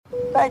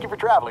Thank you for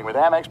traveling with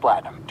Amex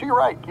Platinum. To your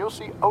right, you'll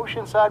see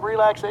oceanside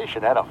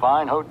relaxation at a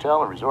fine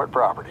hotel and resort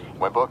property.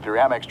 When booked through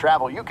Amex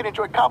Travel, you can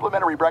enjoy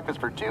complimentary breakfast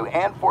for 2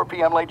 and 4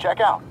 p.m. late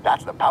checkout.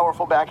 That's the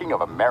powerful backing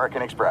of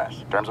American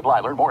Express. Terms apply.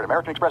 Learn more at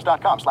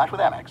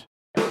americanexpress.com/withAmex.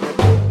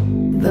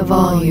 The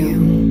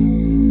volume.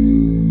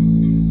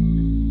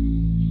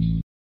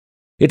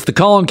 It's the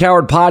Colin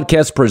Cowherd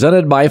podcast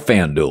presented by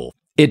FanDuel.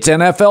 It's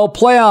NFL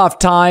playoff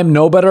time.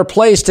 No better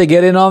place to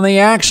get in on the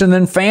action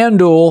than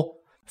FanDuel.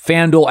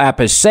 FanDuel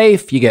app is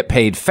safe. You get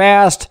paid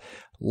fast. A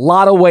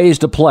lot of ways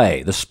to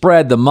play. The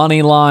spread, the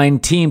money line,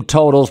 team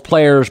totals,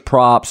 players,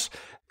 props.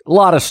 A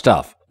lot of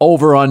stuff.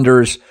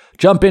 Over-unders.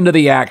 Jump into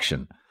the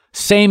action.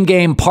 Same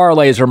game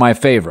parlays are my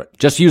favorite.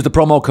 Just use the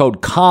promo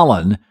code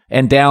Colin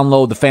and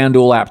download the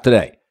FanDuel app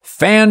today.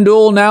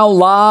 FanDuel now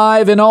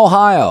live in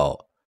Ohio.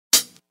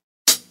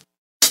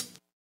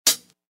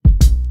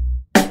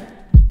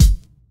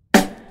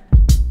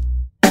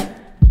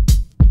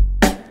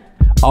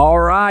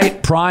 All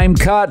right, Prime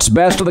Cuts,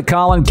 best of the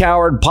Colin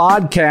Cowherd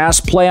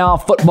podcast.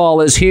 Playoff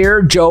football is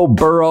here. Joe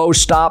Burrow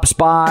stops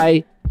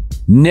by.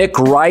 Nick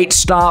Wright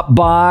stopped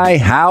by.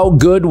 How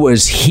good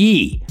was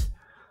he?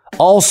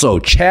 Also,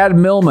 Chad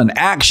Millman,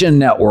 Action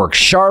Network,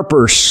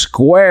 Sharper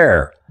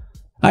Square.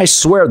 I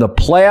swear the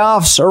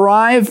playoffs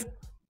arrive,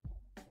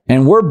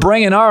 and we're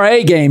bringing our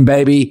A game,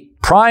 baby.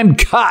 Prime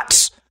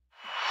Cuts.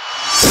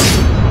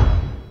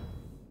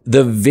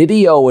 The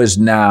video is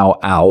now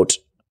out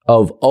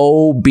of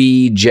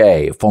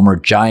OBJ, former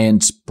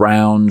Giants,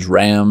 Browns,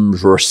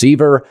 Rams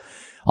receiver,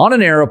 on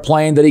an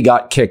airplane that he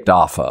got kicked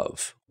off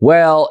of.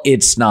 Well,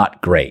 it's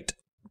not great,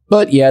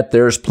 but yet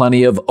there's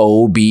plenty of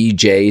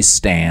OBJ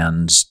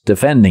stans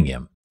defending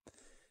him.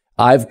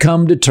 I've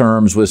come to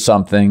terms with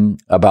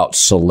something about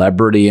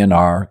celebrity in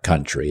our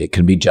country. It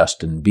can be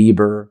Justin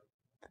Bieber.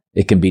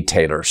 It can be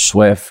Taylor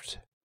Swift.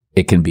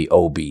 It can be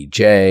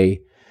OBJ.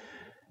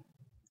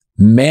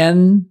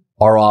 Men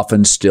are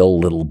often still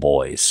little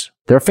boys.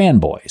 They're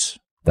fanboys.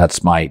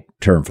 That's my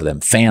term for them,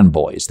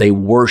 fanboys. They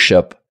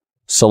worship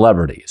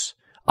celebrities.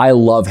 I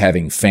love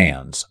having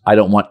fans. I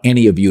don't want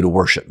any of you to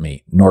worship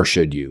me, nor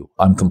should you.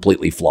 I'm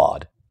completely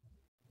flawed.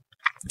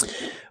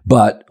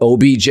 But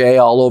OBJ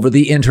all over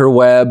the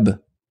interweb,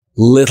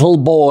 little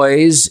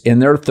boys in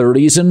their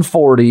 30s and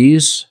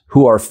 40s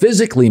who are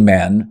physically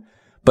men,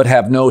 but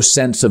have no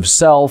sense of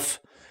self.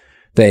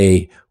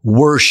 They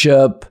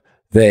worship.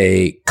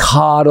 They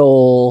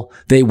coddle,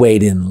 they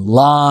wait in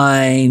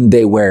line,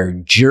 they wear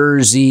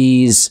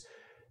jerseys.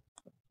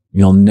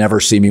 You'll never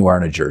see me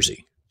wearing a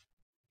jersey.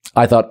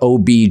 I thought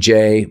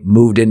OBJ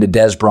moved into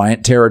Dez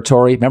Bryant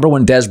territory. Remember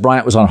when Dez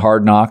Bryant was on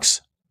Hard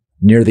Knocks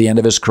near the end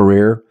of his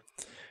career?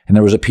 And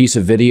there was a piece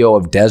of video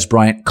of Dez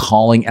Bryant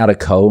calling out a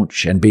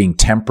coach and being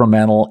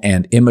temperamental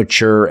and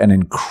immature and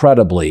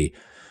incredibly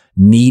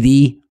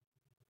needy.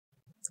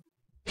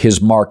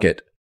 His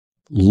market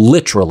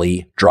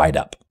literally dried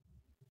up.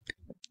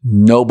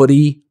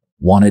 Nobody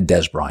wanted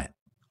Dez Bryant.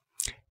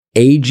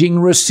 Aging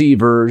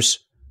receivers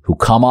who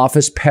come off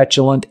as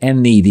petulant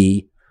and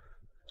needy,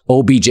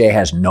 OBJ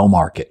has no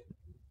market.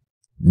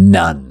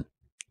 None.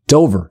 It's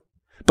over.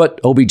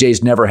 But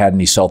OBJ's never had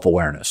any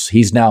self-awareness.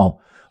 He's now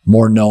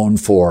more known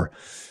for,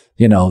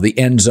 the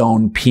end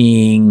zone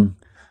peeing,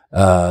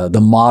 the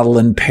model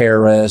in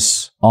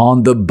Paris,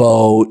 on the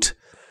boat,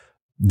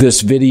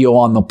 this video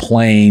on the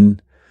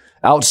plane.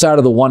 Outside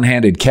of the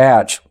one-handed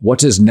catch,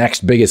 what's his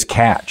next biggest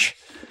catch?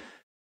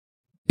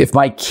 If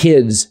my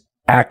kids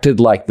acted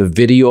like the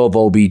video of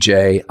OBJ,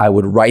 I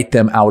would write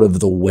them out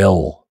of the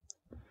will.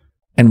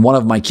 And one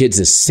of my kids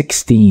is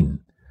 16.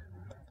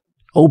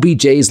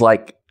 OBJ's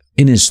like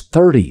in his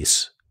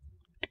 30s.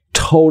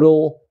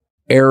 Total,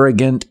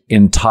 arrogant,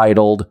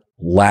 entitled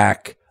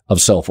lack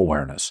of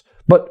self-awareness.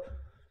 But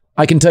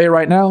I can tell you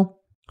right now,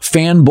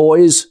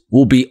 fanboys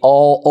will be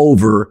all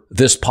over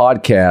this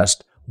podcast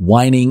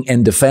whining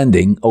and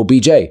defending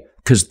OBJ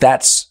because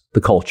that's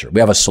the culture. We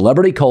have a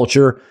celebrity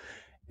culture.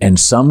 And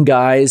some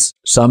guys,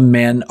 some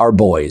men are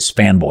boys,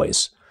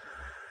 fanboys.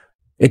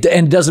 And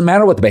it doesn't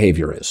matter what the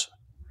behavior is.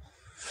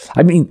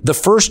 I mean, the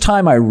first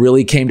time I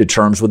really came to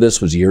terms with this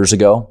was years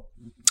ago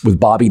with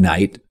Bobby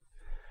Knight.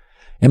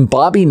 And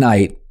Bobby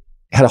Knight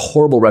had a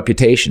horrible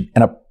reputation.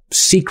 And a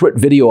secret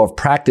video of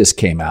practice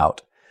came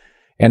out.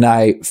 And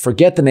I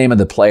forget the name of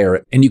the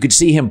player. And you could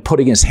see him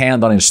putting his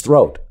hand on his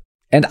throat.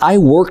 And I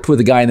worked with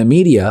a guy in the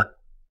media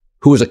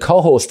who was a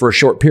co-host for a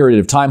short period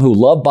of time who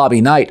loved Bobby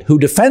Knight, who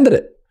defended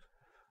it.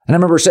 And I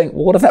remember saying,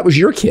 well, what if that was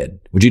your kid?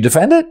 Would you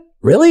defend it?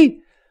 Really?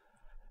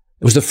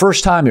 It was the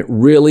first time it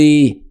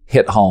really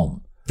hit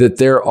home that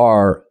there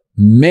are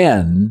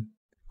men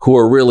who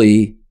are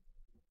really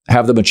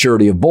have the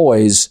maturity of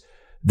boys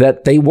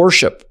that they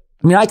worship.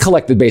 I mean, I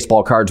collected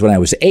baseball cards when I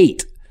was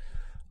 8.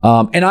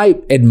 And I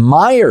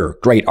admire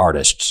great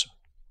artists.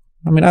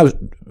 I mean, I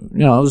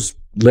was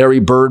Larry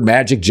Bird,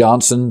 Magic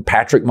Johnson,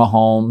 Patrick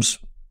Mahomes.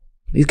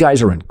 These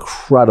guys are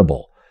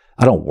incredible.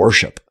 I don't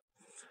worship.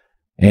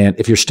 And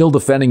if you're still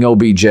defending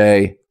OBJ,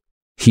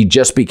 he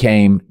just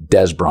became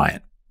Dez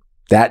Bryant.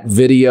 That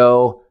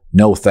video,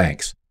 no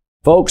thanks.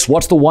 Folks,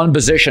 what's the one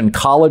position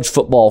college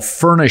football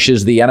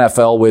furnishes the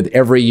NFL with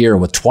every year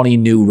with 20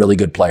 new really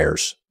good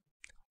players?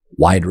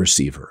 Wide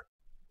receiver.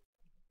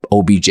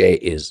 OBJ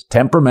is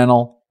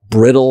temperamental,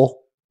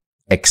 brittle,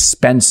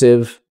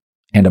 expensive,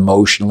 and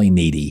emotionally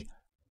needy.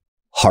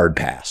 Hard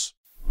pass.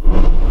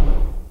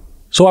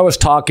 So I was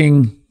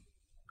talking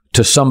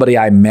to somebody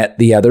I met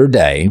the other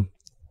day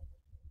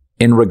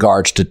in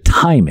regards to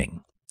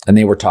timing. And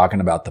they were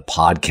talking about the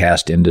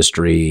podcast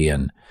industry,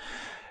 and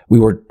we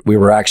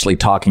were actually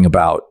talking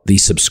about the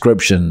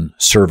subscription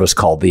service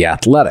called The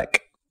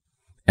Athletic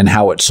and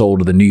how it sold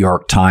to the New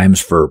York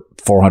Times for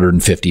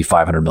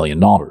 $450-500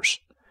 million.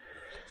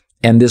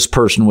 And this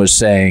person was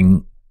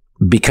saying,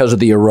 because of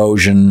the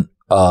erosion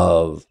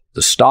of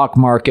the stock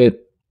market,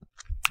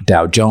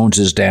 Dow Jones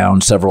is down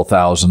several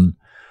thousand,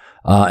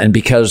 and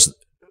because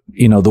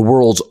the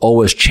world's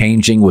always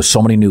changing with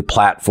so many new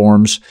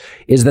platforms,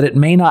 is that it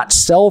may not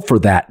sell for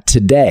that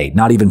today,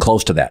 not even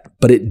close to that,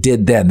 but it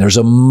did then. There's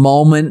a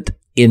moment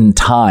in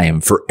time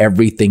for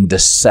everything to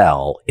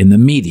sell in the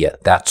media.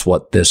 That's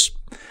what this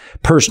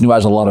person who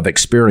has a lot of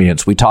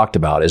experience we talked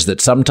about, is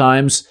that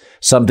sometimes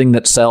something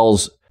that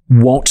sells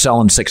won't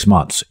sell in 6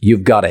 months.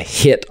 You've got to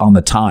hit on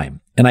the time.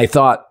 And I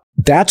thought,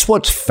 that's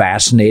what's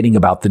fascinating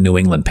about the New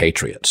England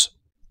Patriots.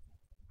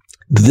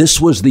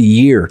 This was the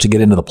year to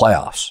get into the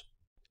playoffs.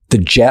 The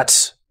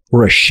Jets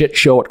were a shit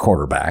show at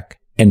quarterback,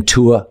 and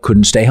Tua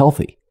couldn't stay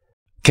healthy.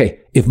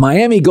 Okay, if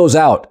Miami goes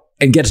out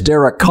and gets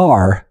Derek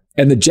Carr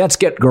and the Jets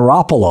get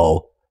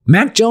Garoppolo,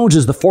 Mac Jones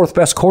is the fourth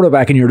best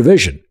quarterback in your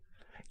division.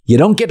 You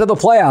don't get to the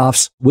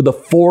playoffs with the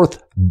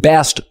fourth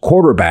best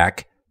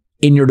quarterback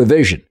in your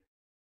division.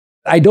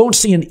 I don't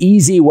see an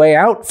easy way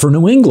out for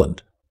New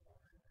England.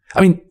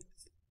 I mean,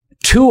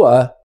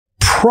 Tua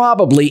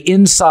probably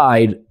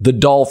inside the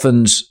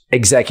Dolphins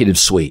executive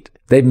suite.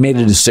 They've made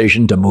a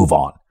decision to move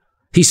on.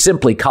 He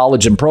simply,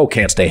 college and pro,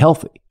 can't stay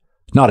healthy.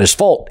 Not his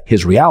fault,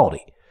 his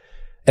reality.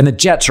 And the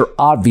Jets are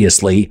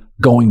obviously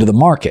going to the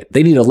market.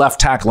 They need a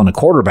left tackle and a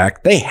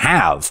quarterback. They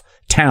have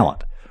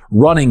talent.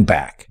 Running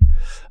back,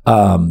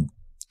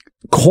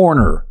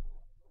 corner,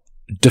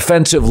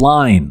 defensive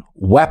line,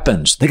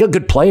 weapons. They got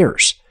good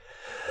players.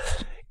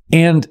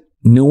 And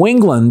New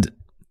England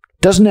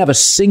doesn't have a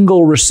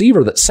single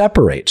receiver that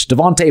separates.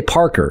 Devontae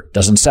Parker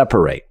doesn't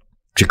separate.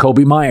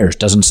 Jacoby Myers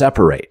doesn't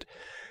separate.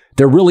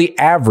 They're really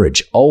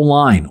average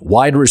O-line,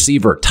 wide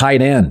receiver,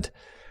 tight end.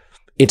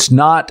 It's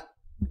not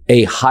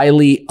a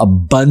highly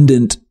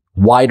abundant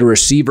wide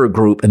receiver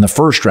group in the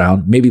first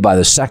round, maybe by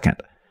the second.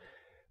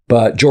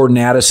 But Jordan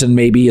Addison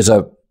maybe is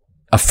a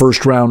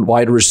first-round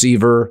wide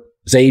receiver.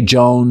 Zay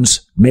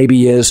Jones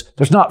maybe is.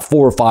 There's not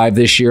 4 or 5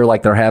 this year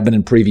like there have been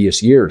in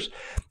previous years.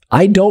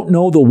 I don't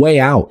know the way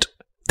out.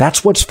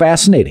 That's what's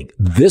fascinating.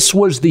 This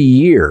was the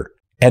year,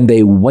 and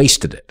they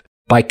wasted it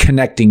by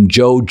connecting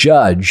Joe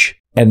Judge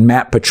and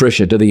Matt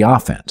Patricia to the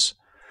offense.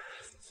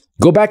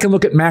 Go back and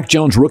look at Mac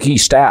Jones' rookie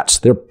stats.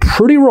 They're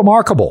pretty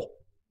remarkable.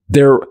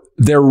 They're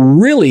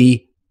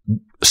really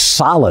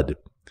solid,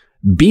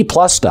 B+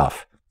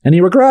 stuff, and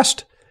he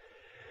regressed.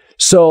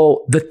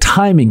 So the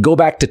timing, go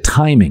back to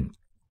timing.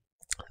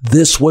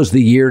 This was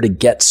the year to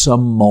get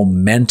some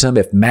momentum.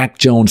 If Mac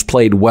Jones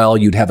played well,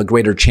 you'd have a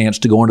greater chance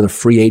to go into the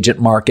free agent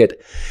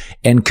market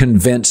and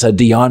convince a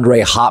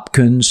DeAndre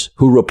Hopkins,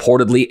 who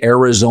reportedly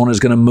Arizona is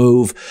going to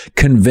move,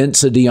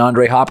 convince a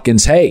DeAndre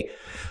Hopkins, hey,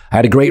 I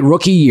had a great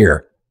rookie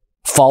year,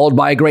 followed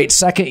by a great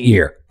second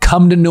year.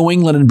 Come to New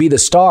England and be the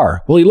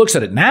star. Well, he looks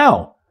at it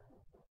now.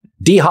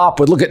 D-Hop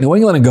would look at New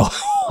England and go,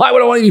 why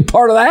would I want to be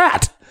part of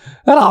that?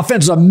 That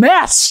offense is a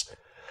mess.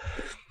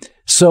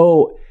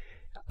 So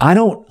I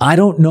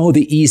don't know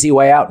the easy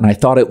way out. And I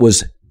thought it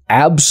was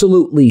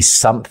absolutely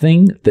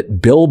something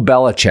that Bill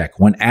Belichick,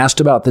 when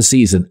asked about the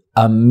season,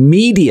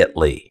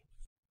 immediately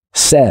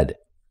said,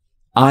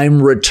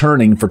 I'm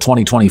returning for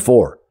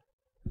 2024.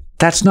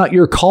 That's not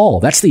your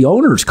call. That's the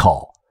owner's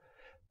call.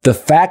 The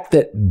fact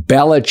that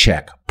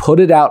Belichick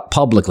put it out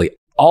publicly,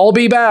 I'll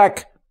be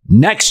back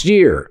next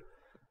year.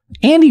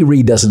 Andy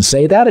Reid doesn't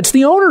say that. It's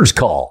the owner's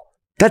call.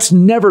 That's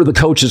never the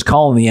coach's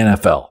call in the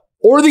NFL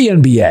or the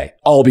NBA.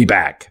 I'll be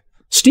back.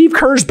 Steve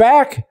Kerr's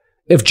back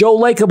if Joe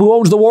Lacob, who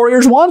owns the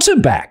Warriors, wants him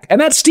back.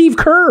 And that's Steve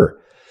Kerr.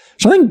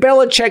 So I think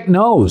Belichick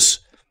knows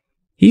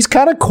he's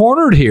kind of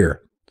cornered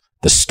here.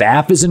 The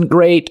staff isn't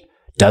great,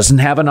 doesn't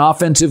have an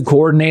offensive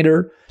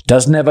coordinator,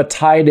 doesn't have a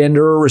tight end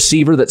or a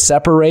receiver that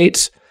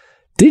separates.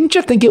 Didn't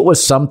you think it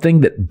was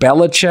something that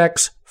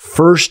Belichick's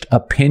first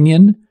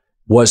opinion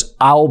was,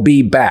 I'll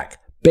be back,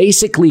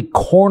 basically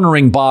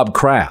cornering Bob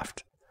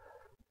Kraft?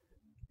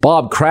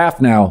 Bob Kraft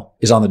now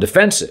is on the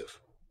defensive.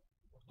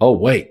 Oh,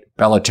 wait,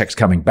 Belichick's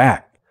coming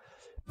back.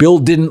 Bill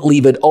didn't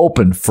leave it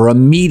open for a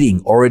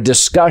meeting or a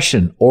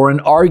discussion or an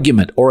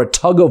argument or a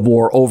tug of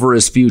war over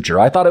his future.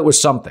 I thought it was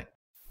something.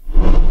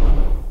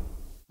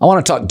 I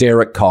want to talk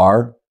Derek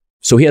Carr.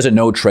 So he has a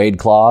no trade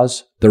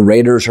clause. The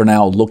Raiders are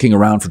now looking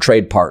around for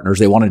trade partners.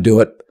 They want to do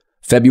it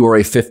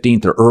February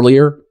 15th or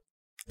earlier.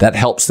 That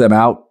helps them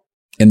out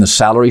in the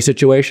salary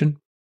situation.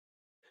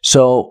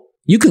 So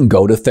you can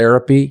go to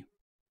therapy.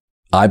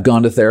 I've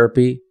gone to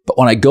therapy. But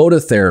when I go to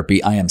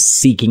therapy, I am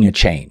seeking a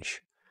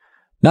change.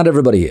 Not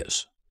everybody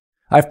is.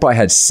 I've probably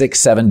had 6,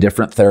 7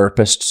 different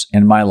therapists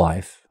in my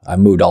life. I've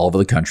moved all over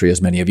the country,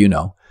 as many of you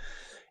know.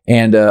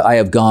 And I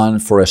have gone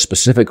for a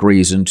specific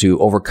reason to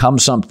overcome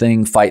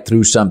something, fight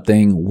through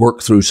something,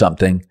 work through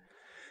something.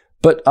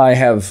 But I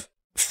have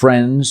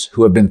friends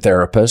who have been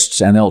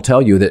therapists, and they'll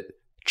tell you that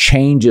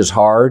change is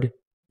hard,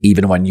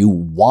 even when you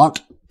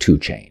want to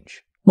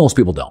change. Most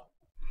people don't.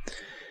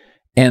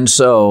 And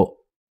so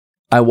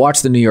I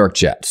watch the New York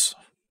Jets.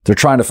 They're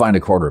trying to find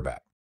a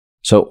quarterback.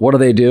 So what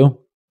do?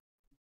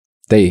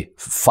 They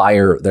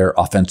fire their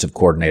offensive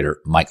coordinator,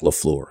 Mike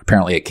LaFleur.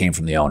 Apparently it came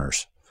from the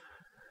owners.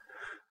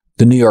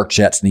 The New York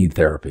Jets need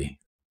therapy.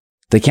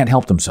 They can't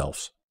help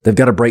themselves. They've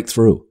got to break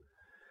through.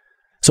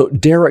 So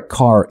Derek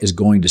Carr is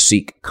going to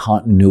seek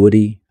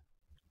continuity.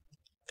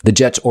 The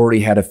Jets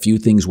already had a few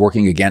things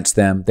working against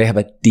them. They have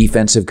a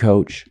defensive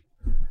coach.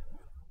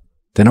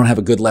 They don't have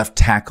a good left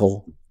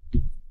tackle.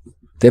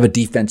 They have a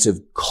defensive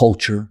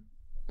culture.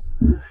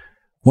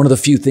 One of the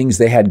few things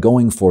they had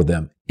going for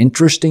them,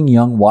 interesting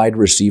young wide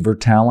receiver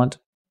talent,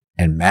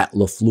 and Matt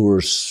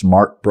LaFleur's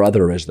smart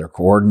brother as their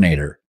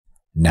coordinator.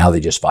 Now they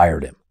just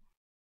fired him.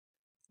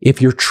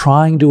 If you're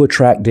trying to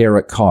attract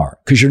Derek Carr,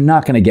 because you're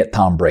not going to get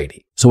Tom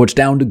Brady, so it's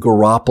down to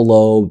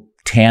Garoppolo,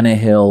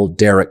 Tannehill,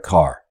 Derek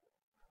Carr.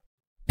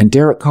 And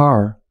Derek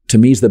Carr, to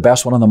me, is the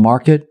best one on the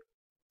market.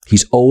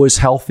 He's always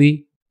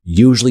healthy,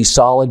 usually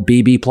solid,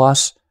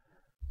 BB+.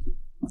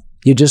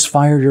 You just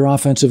fired your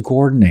offensive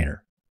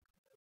coordinator.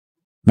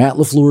 Matt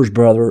LaFleur's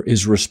brother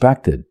is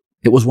respected.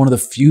 It was one of the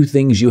few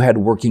things you had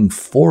working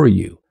for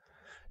you.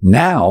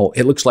 Now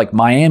it looks like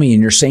Miami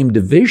in your same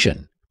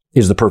division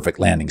is the perfect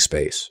landing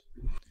space.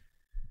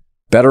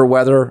 Better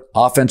weather,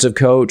 offensive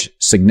coach,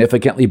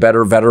 significantly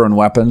better veteran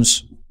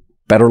weapons,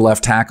 better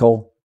left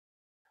tackle.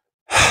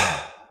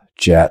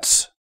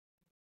 Jets.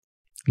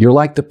 You're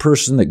like the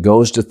person that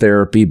goes to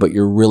therapy, but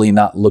you're really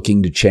not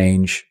looking to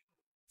change.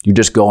 You're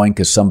just going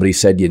because somebody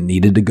said you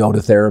needed to go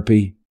to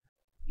therapy.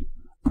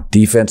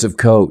 Defensive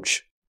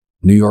coach,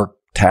 New York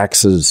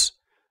taxes,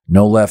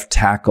 no left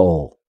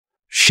tackle,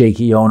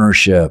 shaky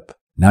ownership.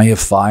 Now you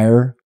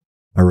fire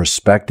a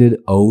respected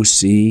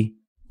OC.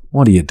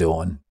 What are you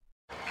doing?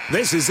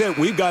 This is it.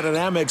 We've got an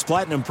Amex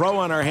Platinum Pro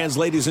on our hands,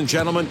 ladies and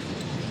gentlemen.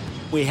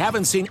 We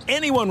haven't seen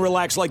anyone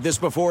relax like this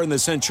before in the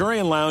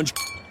Centurion Lounge.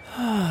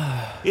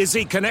 Is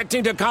he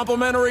connecting to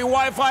complimentary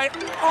Wi-Fi?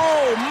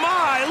 Oh,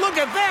 my. Look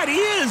at that. He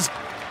is.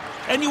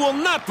 And you will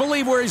not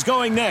believe where he's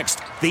going next.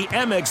 The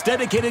Amex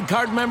dedicated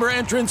card member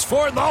entrance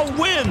for the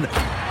win.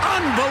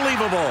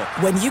 Unbelievable.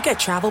 When you get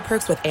travel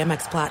perks with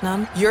Amex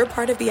Platinum, you're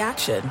part of the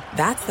action.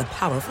 That's the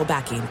powerful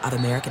backing of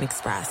American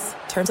Express.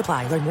 Terms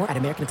apply. Learn more at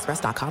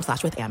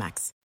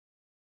americanexpress.com/withAmex.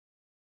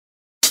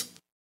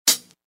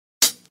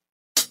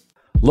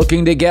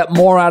 Looking to get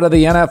more out of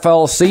the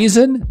NFL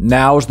season?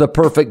 Now's the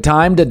perfect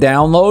time to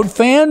download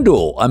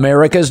FanDuel,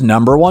 America's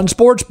 #1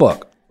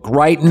 sportsbook.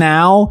 Right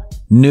now,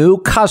 new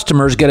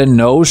customers get a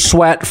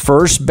no-sweat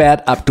first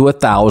bet up to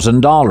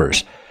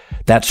 $1,000.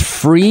 That's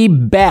free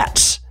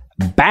bets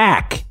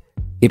back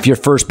if your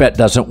first bet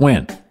doesn't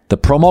win. The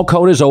promo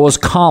code is always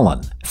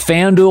Colin.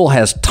 FanDuel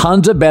has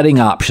tons of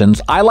betting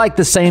options. I like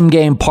the same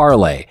game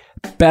parlay.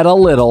 Bet a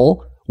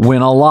little,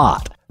 win a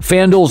lot.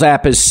 FanDuel's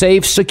app is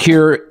safe,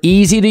 secure,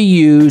 easy to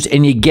use,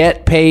 and you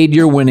get paid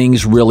your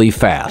winnings really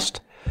fast.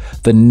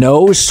 The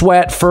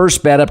no-sweat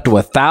first bet up to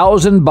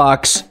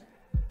 $1,000.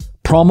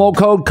 Promo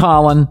code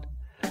Colin.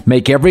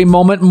 Make every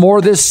moment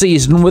more this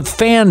season with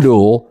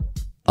FanDuel,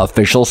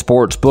 official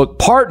sportsbook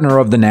partner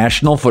of the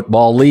National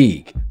Football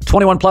League.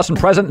 21 plus and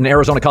present in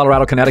Arizona,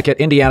 Colorado, Connecticut,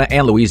 Indiana,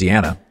 and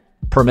Louisiana.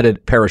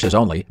 Permitted parishes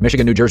only.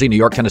 Michigan, New Jersey, New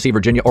York, Tennessee,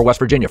 Virginia, or West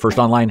Virginia. First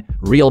online,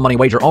 real money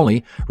wager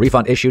only.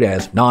 Refund issued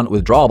as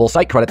non-withdrawable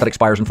site credit that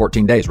expires in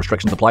 14 days.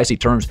 Restrictions apply. See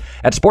terms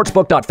at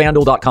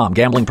sportsbook.fanduel.com.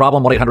 Gambling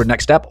problem,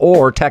 1-800-NEXT-STEP,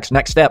 or text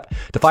NEXT-STEP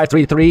to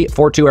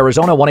 53342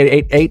 Arizona,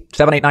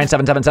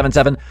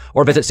 1-888-789-7777,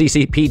 or visit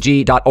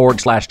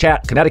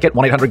ccpg.org/chat. Connecticut,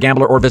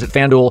 1-800-GAMBLER, or visit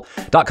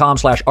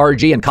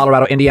fanduel.com/RG. In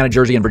Colorado, Indiana,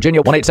 Jersey, and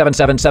Virginia,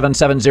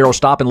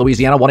 1-877-770-STOP. In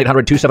Louisiana,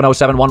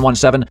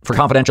 1-800-270-7117. For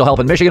confidential help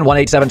in Michigan,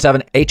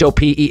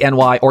 1-877-HOPENY,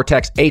 or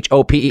text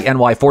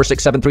HOPENY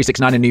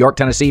 467-369 in New York,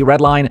 Tennessee.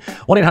 Red line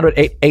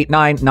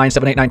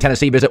 1-800-889-9789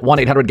 Tennessee. Visit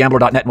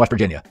 1-800-GAMBLER.net in West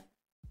Virginia.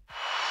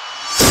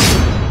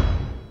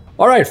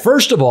 All right,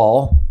 first of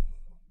all,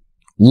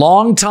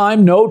 long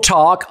time no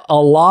talk. A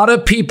lot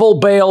of people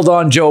bailed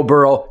on Joe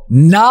Burrow.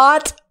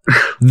 Not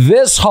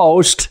this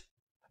host.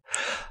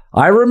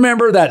 I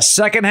remember that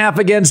second half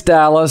against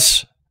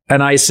Dallas,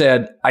 and I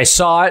said, I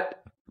saw it.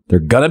 They're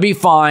going to be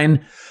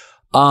fine.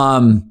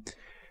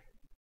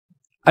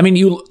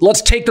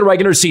 Let's take the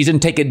regular season,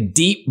 take a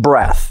deep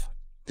breath.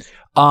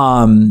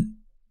 When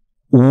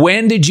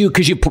did you,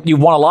 because you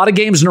won a lot of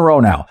games in a row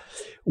now.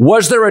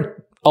 Was there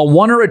a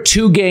 1 or a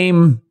 2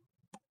 game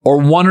or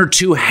 1 or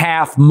 2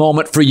 half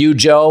moment for you,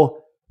 Joe,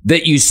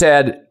 that you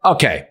said,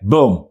 okay,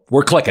 boom,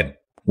 we're clicking.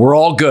 We're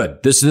all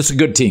good. This is a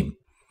good team.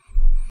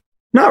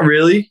 Not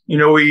really.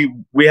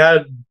 We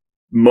had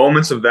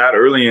moments of that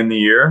early in the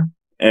year,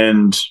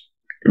 and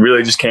it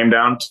really just came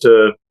down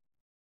to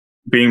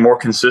being more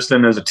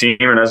consistent as a team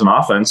and as an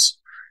offense.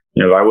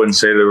 I wouldn't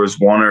say there was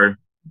one or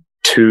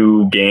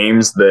two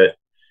games that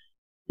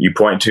you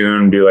point to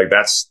and be like,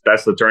 that's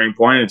the turning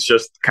point. It's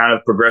just kind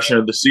of progression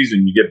of the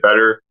season. You get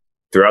better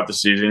throughout the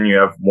season. You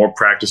have more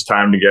practice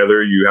time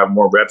together. You have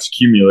more reps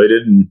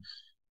accumulated, and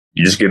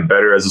you just get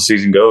better as the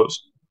season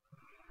goes.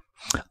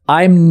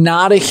 I'm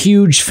not a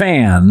huge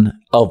fan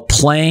of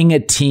playing a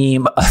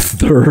team a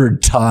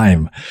third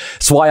time.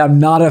 That's why I'm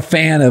not a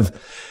fan of,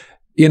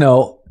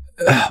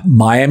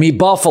 Miami,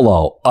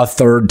 Buffalo a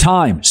third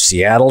time,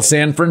 Seattle,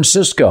 San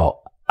Francisco.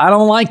 I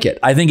don't like it.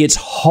 I think it's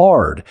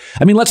hard.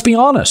 I mean, let's be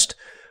honest.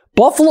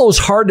 Buffalo's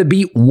hard to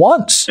beat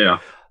once. Yeah.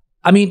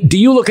 I mean, do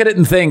you look at it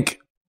and think,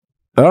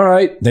 all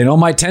right, they know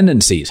my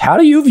tendencies? How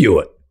do you view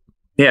it?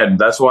 Yeah,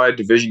 that's why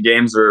division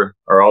games are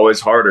always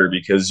harder,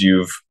 because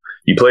you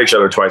play each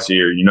other twice a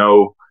year. You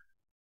know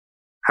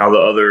how the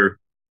other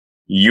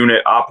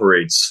unit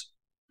operates.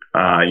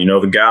 You know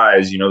the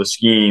guys, you know the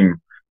scheme.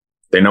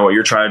 They know what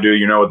you're trying to do.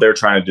 You know what they're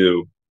trying to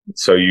do.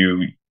 So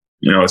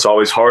it's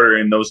always harder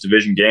in those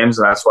division games,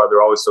 and that's why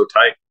they're always so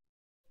tight.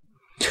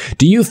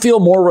 Do you feel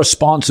more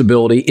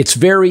responsibility? It's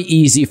very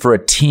easy for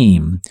a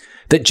team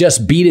that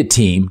just beat a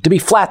team to be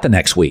flat the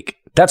next week.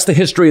 That's the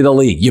history of the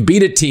league. You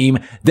beat a team,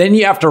 then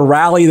you have to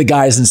rally the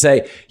guys and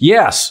say,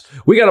 yes,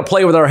 we got to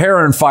play with our hair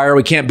on fire.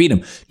 We can't beat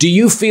them. Do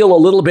you feel a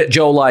little bit,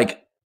 Joe, like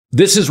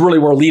this is really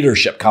where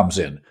leadership comes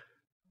in?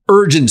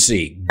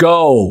 Urgency,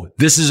 go.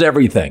 This is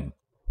everything.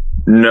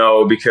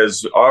 No,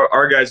 because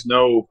our guys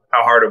know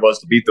how hard it was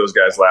to beat those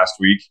guys last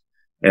week,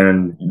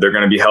 and they're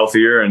going to be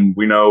healthier, and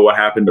we know what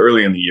happened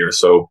early in the year.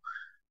 So,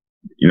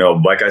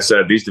 like I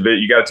said,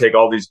 you got to take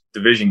all these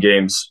division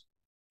games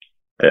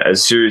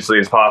as seriously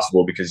as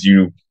possible, because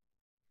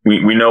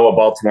we know what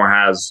Baltimore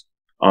has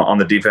on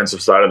the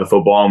defensive side of the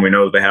football, and we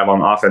know that they have on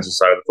the offensive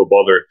side of the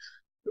football.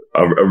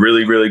 They're a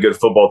really, really good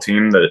football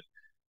team that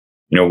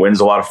wins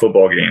a lot of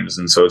football games,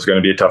 and so it's going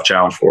to be a tough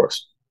challenge for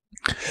us.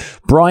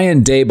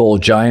 Brian Daboll,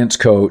 Giants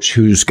coach,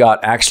 who's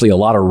got actually a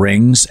lot of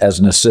rings as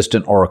an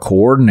assistant or a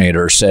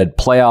coordinator, said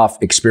playoff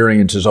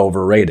experience is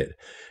overrated.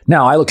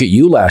 Now, I look at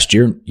you last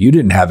year. You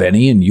didn't have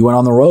any, and you went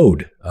on the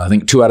road, I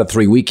think 2 out of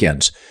 3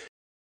 weekends.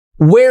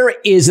 Where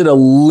is it a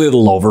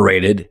little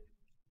overrated,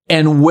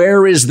 and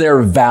where is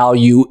there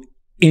value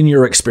in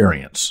your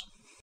experience?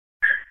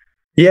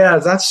 Yeah,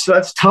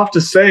 that's tough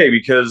to say,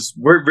 because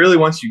we're really,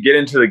 once you get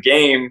into the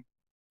game,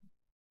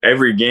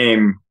 every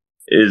game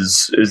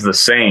is the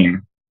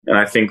same, and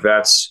I think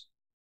that's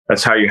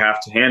how you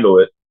have to handle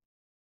it.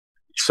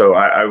 So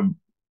I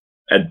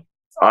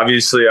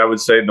obviously I would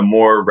say the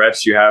more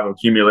reps you have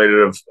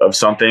accumulated of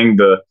something,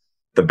 the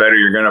better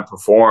you're going to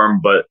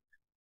perform. But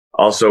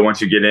also, once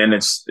you get in,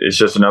 it's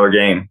just another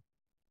game.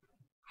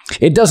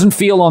 It doesn't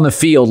feel on the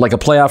field like a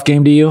playoff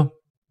game to you?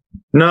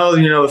 No,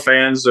 the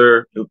fans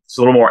it's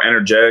a little more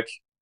energetic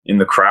in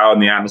the crowd,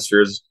 and the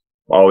atmosphere is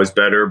always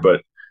better.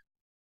 But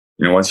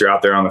once you're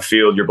out there on the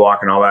field, you're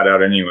blocking all that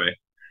out anyway.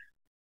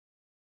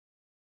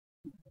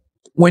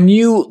 When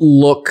you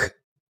look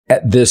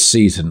at this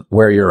season,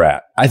 where you're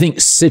at, I think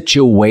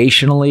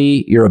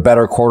situationally, you're a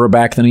better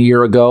quarterback than a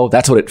year ago.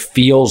 That's what it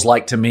feels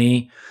like to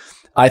me.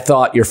 I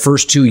thought your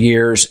first 2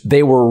 years,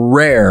 they were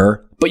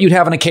rare, but you'd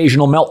have an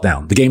occasional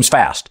meltdown. The game's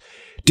fast.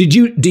 Do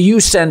you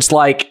sense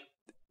like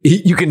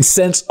you can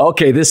sense,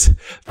 okay, this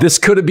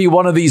could be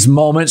one of these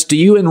moments? Do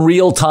you in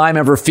real time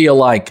ever feel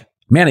like,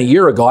 man, a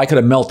year ago, I could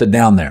have melted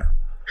down there?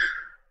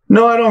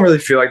 No, I don't really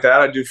feel like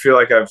that. I do feel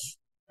like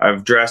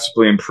I've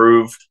drastically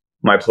improved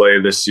my play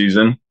this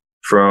season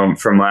from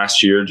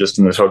last year, just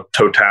in the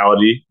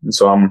totality. And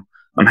so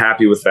I'm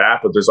happy with that,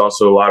 but there's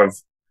also a lot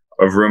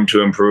of room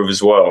to improve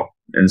as well.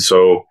 And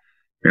so,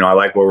 I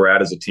like where we're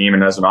at as a team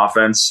and as an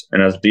offense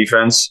and as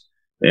defense.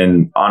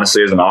 And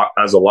honestly,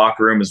 as a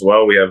locker room as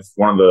well, we have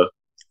one of the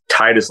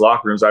tightest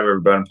locker rooms I've ever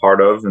been a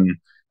part of. And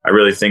I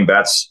really think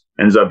that's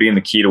ends up being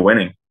the key to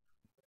winning.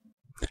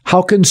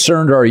 How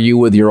concerned are you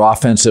with your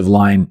offensive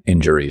line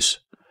injuries?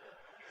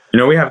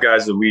 We have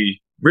guys that we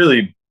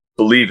really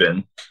believe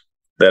in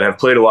that have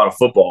played a lot of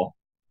football.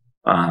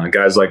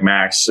 Guys like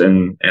Max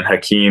and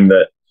Hakeem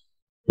that,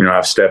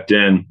 have stepped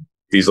in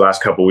these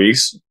last couple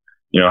weeks.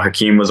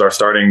 Hakeem was our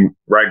starting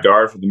right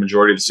guard for the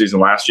majority of the season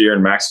last year,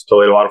 and Max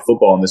played a lot of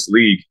football in this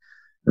league.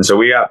 And so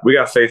we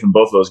got faith in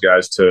both of those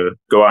guys to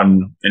go out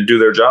and do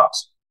their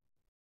jobs.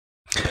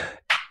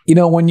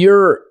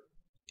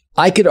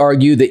 I could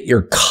argue that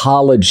your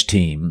college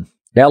team,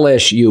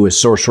 LSU, is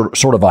sort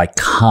of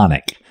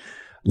iconic.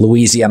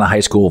 Louisiana high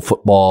school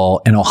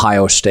football and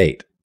Ohio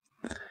State.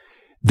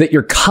 That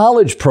your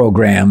college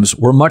programs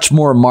were much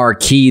more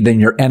marquee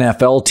than your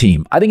NFL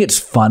team. I think it's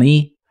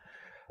funny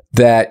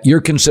that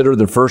you're considered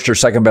the first or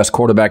second best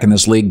quarterback in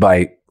this league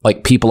by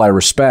people I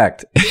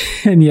respect,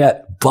 and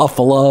yet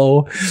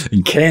Buffalo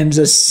and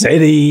Kansas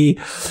City,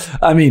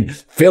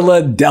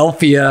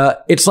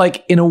 Philadelphia. It's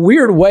like, in a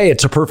weird way,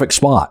 it's a perfect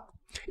spot.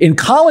 In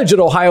college at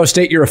Ohio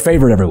State, you're a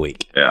favorite every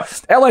week. Yeah.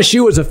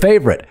 LSU is a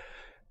favorite.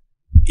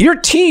 Your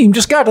team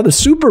just got to the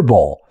Super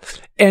Bowl.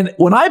 And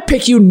when I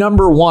pick you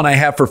number one, I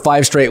have for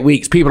 5 straight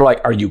weeks, people are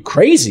like, are you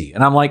crazy?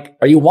 And I'm like,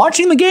 are you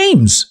watching the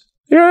games?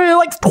 You're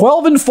like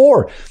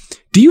 12-4.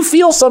 Do you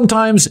feel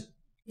sometimes,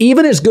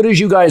 even as good as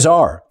you guys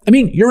are, I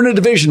mean, you're in a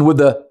division with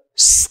the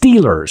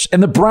Steelers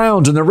and the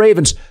Browns and the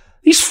Ravens.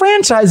 These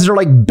franchises are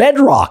like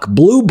bedrock,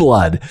 blue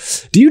blood.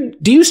 Do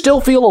you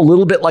still feel a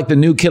little bit like the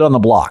new kid on the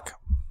block?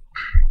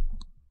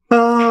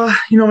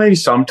 Maybe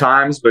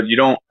sometimes, but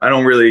I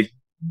don't really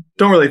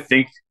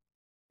think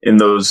in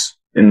those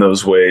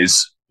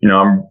ways.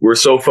 We're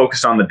so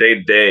focused on the day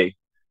to day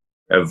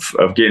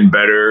of getting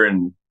better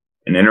and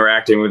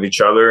interacting with each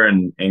other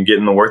and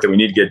getting the work that we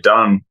need to get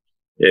done.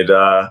 It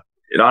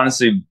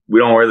honestly, we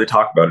don't really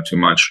talk about it too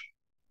much.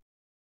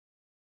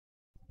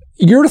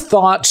 Your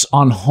thoughts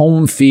on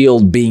home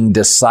field being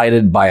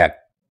decided by a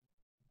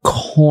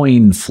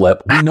coin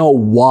flip? We know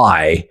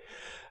why,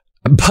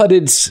 but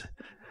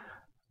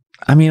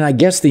I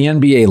guess the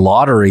NBA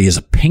lottery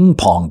is ping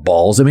pong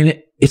balls. I mean,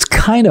 it's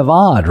kind of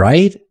odd,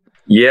 right?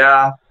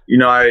 Yeah.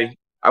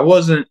 I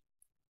wasn't,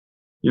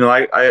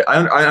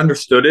 I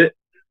understood it.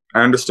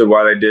 I understood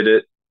why they did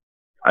it.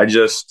 I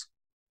just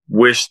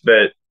wish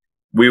that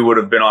we would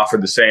have been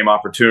offered the same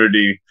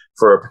opportunity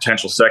for a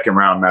potential second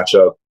round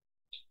matchup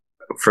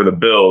for the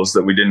Bills,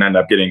 that we didn't end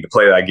up getting to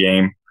play that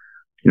game,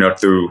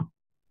 through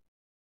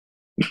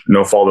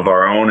no fault of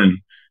our own. And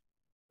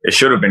it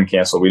should have been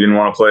canceled. We didn't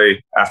want to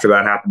play after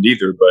that happened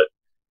either. But,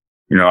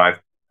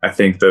 I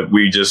think that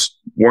we just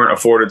weren't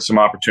afforded some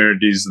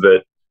opportunities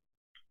that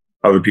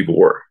other people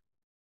were.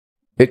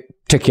 It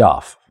ticked you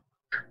off?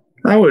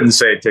 I wouldn't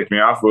say it ticked me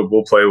off.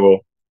 We'll play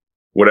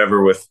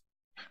whatever with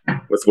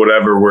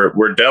whatever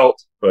we're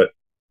dealt, but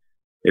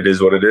it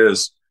is what it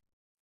is.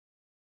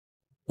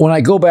 When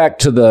I go back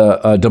to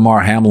the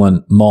Damar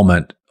Hamlin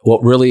moment,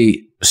 what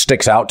really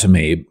sticks out to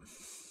me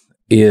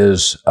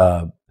is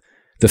the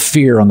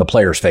fear on the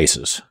players'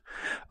 faces.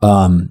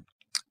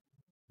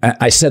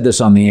 I said this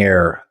on the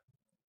air.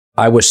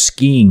 I was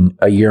skiing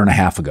a year and a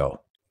half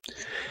ago,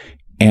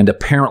 and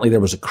apparently there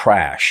was a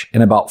crash.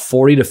 And about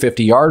 40 to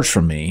 50 yards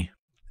from me,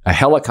 a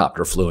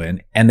helicopter flew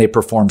in, and they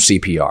performed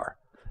CPR.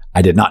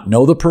 I did not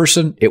know the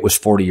person. It was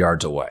 40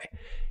 yards away.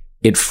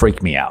 It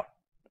freaked me out.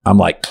 I'm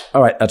like,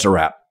 all right, that's a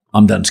wrap.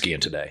 I'm done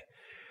skiing today.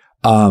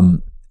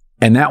 And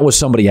that was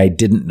somebody I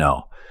didn't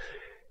know.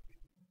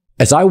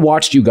 As I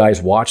watched you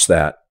guys watch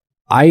that,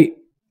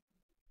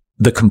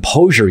 the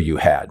composure you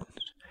had.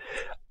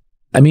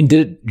 I mean,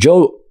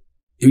 Joe,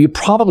 you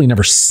probably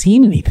never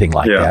seen anything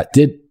like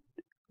that.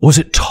 Was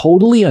it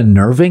totally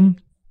unnerving?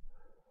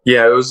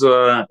 Yeah, it was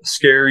a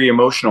scary,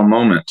 emotional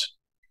moment.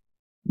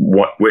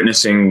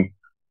 Witnessing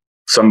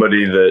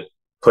somebody that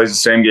plays the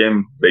same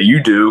game that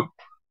you do,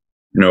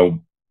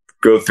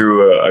 go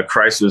through a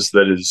crisis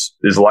that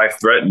is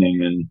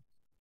life-threatening, and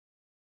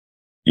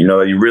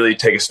you really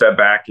take a step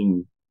back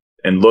and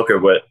look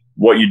at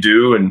what you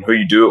do and who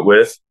you do it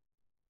with,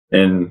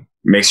 and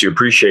makes you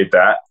appreciate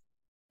that,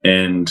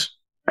 and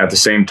at the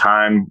same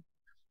time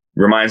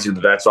reminds you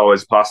that that's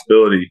always a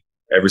possibility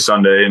every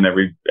Sunday and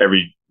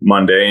every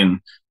Monday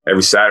and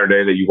every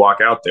Saturday that you walk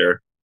out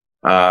there.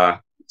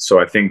 So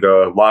I think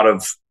a lot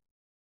of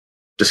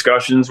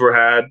discussions were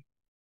had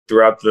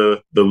throughout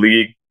the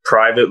league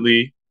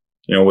privately,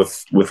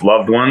 with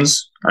loved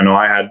ones. I know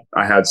I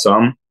had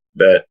some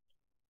that,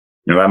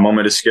 that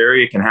moment is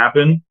scary. It can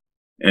happen.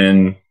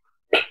 And,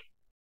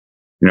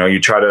 you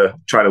try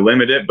to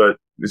limit it, but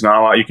there's not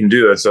a lot you can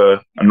do. That's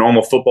a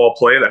normal football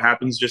play that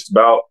happens just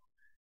about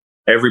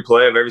every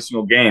play of every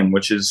single game,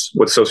 which is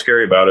what's so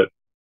scary about it.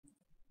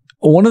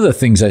 One of the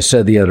things I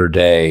said the other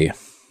day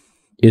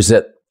is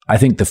that I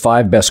think the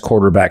 5 best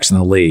quarterbacks in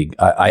the league,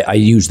 I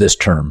use this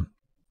term,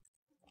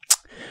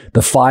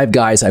 the 5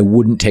 guys I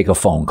wouldn't take a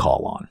phone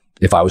call on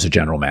if I was a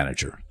general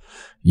manager.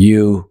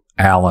 You,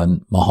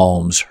 Allen,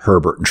 Mahomes,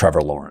 Herbert, and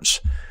Trevor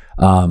Lawrence.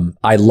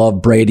 I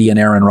love Brady and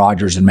Aaron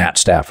Rodgers and Matt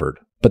Stafford,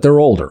 but they're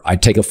older.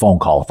 I'd take a phone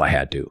call if I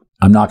had to.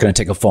 I'm not going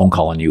to take a phone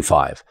call on you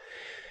 5.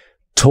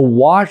 To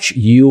watch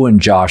you and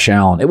Josh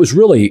Allen, it was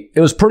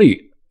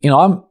pretty,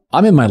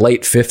 I'm in my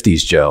late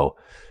 50s, Joe.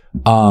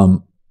 I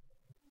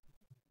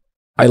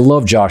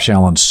love Josh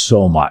Allen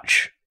so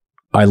much.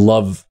 I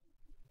love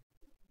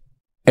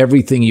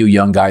everything you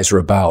young guys are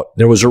about.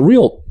 There was a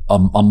real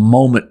a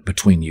moment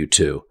between you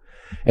two.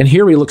 And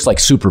here he looks like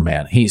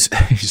Superman. He's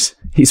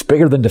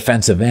bigger than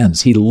defensive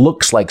ends. He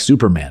looks like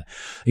Superman.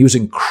 He was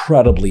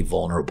incredibly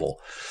vulnerable.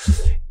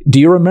 Do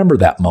you remember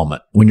that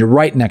moment when you're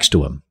right next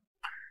to him?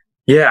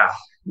 Yeah,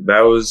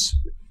 that was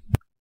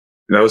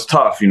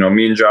tough.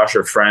 Me and Josh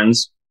are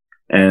friends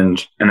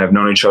and have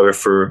known each other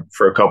for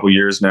a couple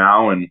years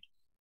now. And,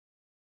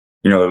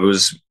 it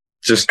was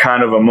just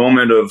kind of a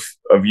moment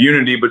of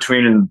unity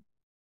between,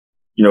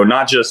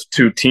 not just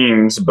 2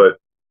 teams, but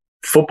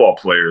football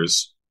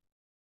players.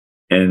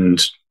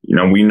 And,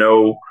 we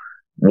know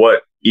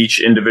what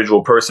each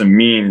individual person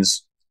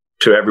means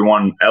to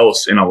everyone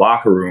else in a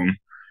locker room.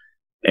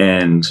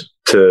 And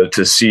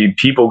to see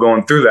people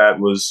going through that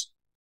was,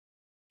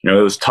 it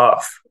was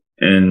tough.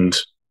 And,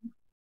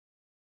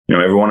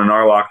 everyone in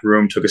our locker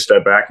room took a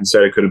step back and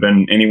said it could have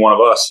been any one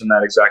of us in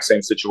that exact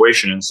same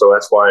situation. And so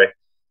that's why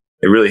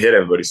it really hit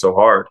everybody so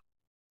hard.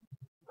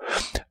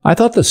 I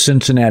thought the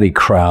Cincinnati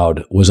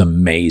crowd was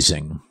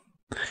amazing.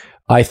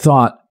 I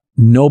thought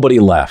nobody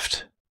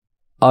left.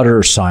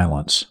 Utter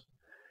silence.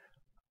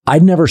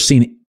 I'd never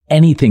seen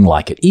anything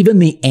like it. Even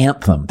the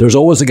anthem. There's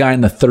always a guy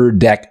in the third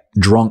deck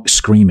drunk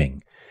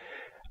screaming.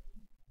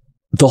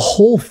 The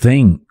whole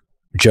thing,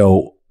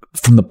 Joe,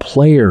 from the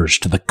players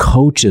to the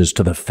coaches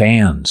to the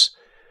fans.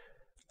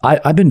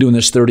 I've been doing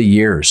this 30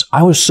 years.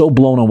 I was so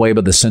blown away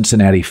by the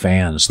Cincinnati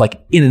fans. Like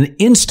in an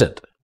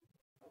instant,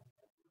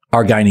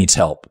 our guy needs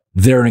help.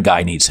 Their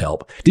guy needs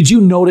help. Did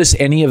you notice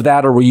any of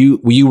that, or were you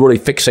really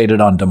fixated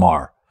on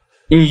Damar?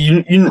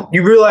 You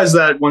realize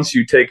that once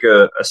you take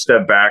a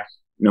step back,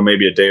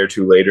 maybe a day or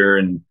two later,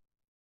 and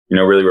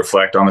really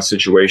reflect on the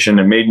situation.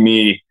 It made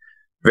me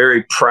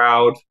very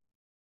proud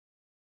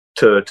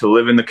to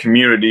live in the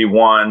community.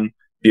 1,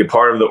 be a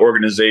part of the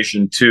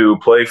organization. 2,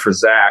 play for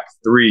Zach.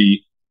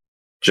 3,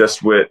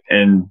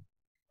 and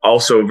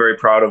also very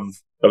proud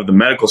of the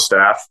medical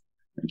staff,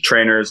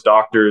 trainers,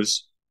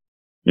 doctors.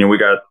 We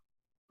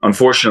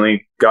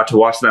unfortunately got to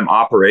watch them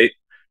operate,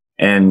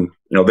 and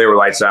they were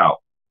lights out.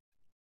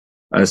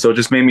 So it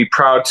just made me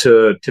proud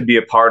to be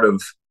a part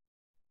of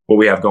what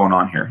we have going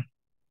on here.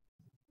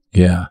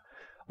 Yeah.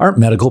 Aren't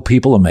medical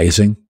people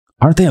amazing?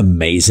 Aren't they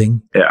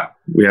amazing? Yeah.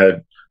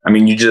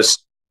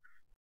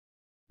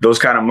 Those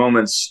kind of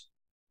moments,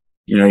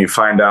 you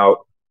find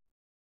out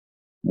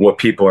what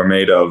people are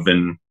made of,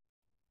 and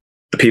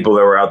the people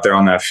that were out there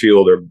on that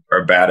field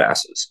are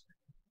badasses.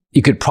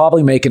 You could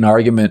probably make an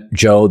argument,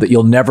 Joe, that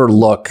you'll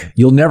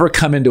never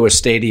come into a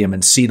stadium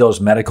and see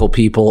those medical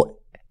people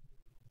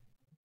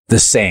the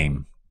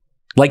same.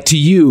 Like, to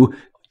you,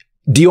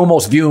 do you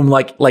almost view them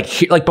like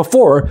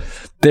before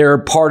they're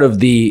part of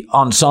the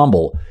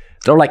ensemble?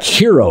 They're like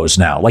heroes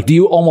now. Like, do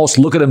you almost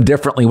look at them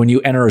differently when you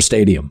enter a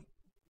stadium?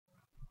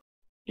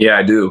 Yeah,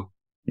 I do.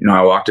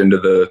 I walked into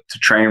the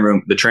training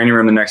room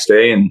the next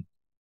day, and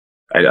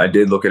I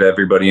did look at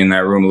everybody in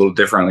that room a little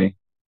differently.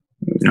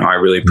 I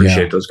really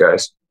appreciate those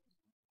guys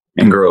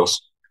and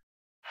girls.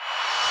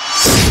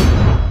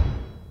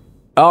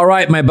 All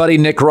right, my buddy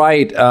Nick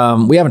Wright.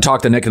 We haven't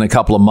talked to Nick in a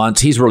couple of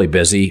months. He's really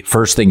busy.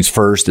 First things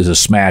first is a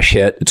smash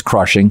hit. It's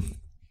crushing.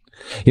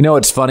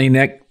 It's funny,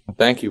 Nick.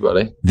 Thank you,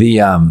 buddy.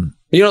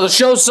 The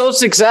show's so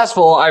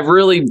successful. I've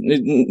really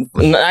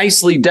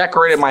nicely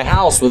decorated my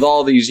house with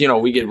all these,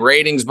 we get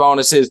ratings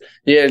bonuses.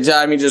 Yeah,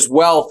 just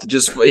wealth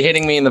just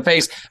hitting me in the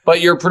face.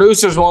 But your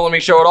producers won't let me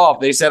show it off.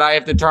 They said I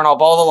have to turn off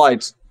all the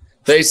lights.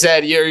 They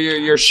said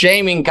you're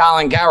shaming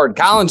Colin Cowherd.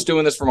 Colin's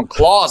doing this from a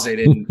closet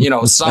in,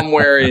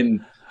 somewhere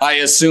in, I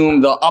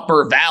assume, the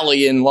upper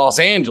valley in Los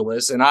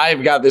Angeles, and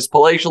I've got this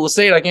palatial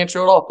estate. I can't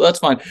show it off. That's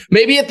fine.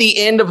 Maybe at the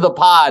end of the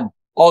pod,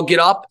 I'll get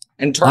up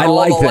and turn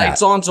all the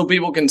lights on so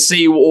people can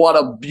see what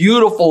a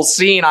beautiful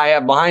scene I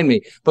have behind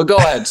me. But go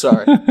ahead.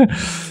 Sorry.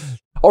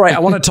 All right. I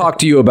want to talk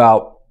to you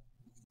about,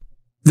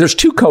 there's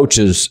 2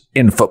 coaches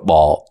in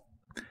football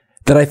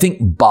that I think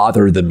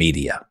bother the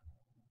media,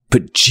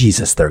 but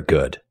Jesus, they're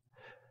good.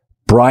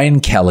 Brian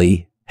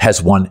Kelly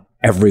has won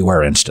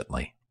everywhere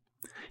instantly.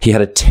 He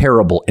had a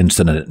terrible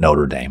incident at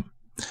Notre Dame.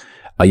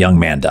 A young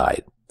man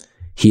died.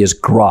 He is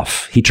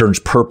gruff. He turns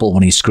purple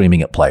when he's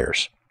screaming at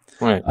players.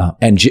 Right.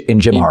 And Jim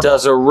Harbaugh. He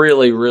does a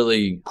really,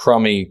 really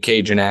crummy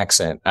Cajun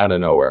accent out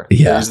of nowhere.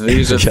 Yeah. Those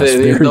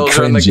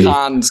are in the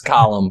cons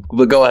column.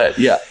 But go ahead.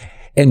 Yeah.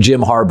 And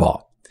Jim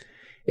Harbaugh.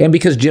 And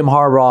because Jim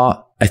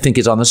Harbaugh, I think,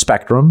 is on the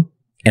spectrum,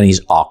 and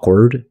he's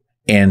awkward,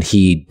 and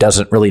he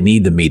doesn't really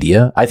need the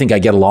media. I think I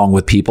get along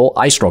with people.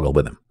 I struggle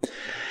with him.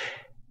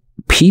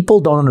 People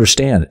don't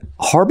understand.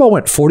 Harbaugh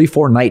went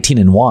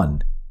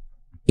 44-19-1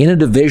 in a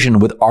division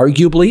with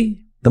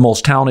arguably the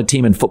most talented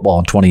team in football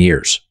in 20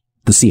 years,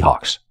 the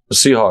Seahawks.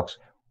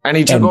 And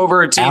he took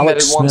over a team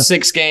that had won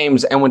 6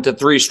 games and went to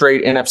 3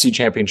 straight NFC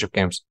championship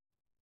games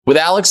with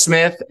Alex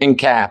Smith and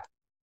Cap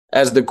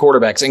as the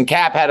quarterbacks. And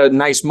Cap had a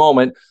nice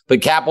moment,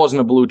 but Cap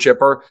wasn't a blue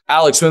chipper.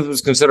 Alex Smith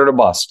was considered a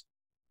bust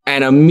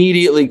and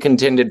immediately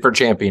contended for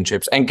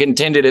championships and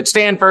contended at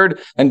Stanford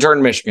and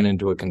turned Michigan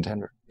into a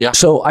contender. Yeah.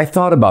 So I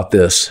thought about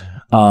this.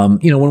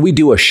 When we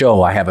do a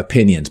show, I have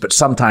opinions, but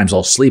sometimes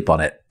I'll sleep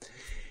on it.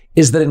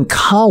 Is that in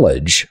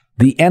college,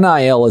 the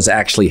NIL has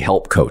actually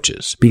helped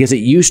coaches, because it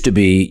used to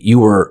be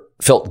you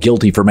felt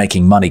guilty for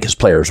making money because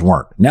players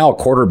weren't. Now a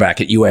quarterback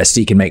at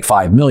USC can make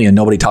 $5 million.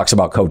 Nobody talks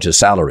about coaches'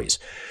 salaries.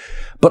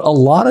 But a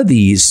lot of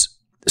these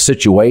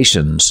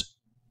situations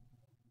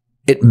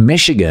at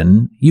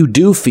Michigan, you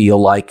do feel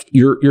like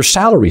your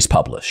salary's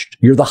published.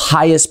 You're the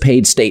highest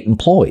paid state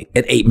employee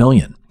at $8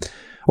 million.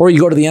 Or you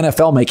go to the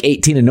NFL, make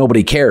 18 and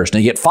nobody cares. Now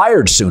you get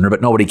fired sooner,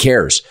 but nobody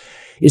cares.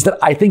 Is that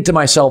I think to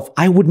myself,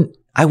 I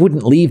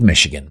wouldn't leave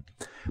Michigan.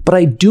 But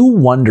I do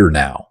wonder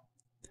now,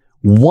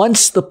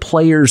 once the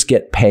players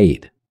get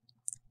paid,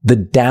 the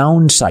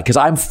downside, because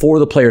I'm for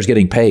the players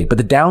getting paid, but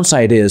the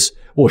downside is,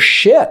 well,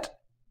 shit.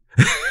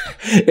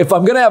 If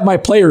I'm going to have my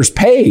players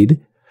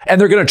paid, and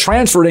they're going to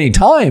transfer at any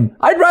time,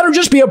 I'd rather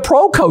just be a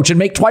pro coach and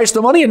make twice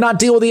the money and not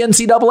deal with the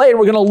NCAA. And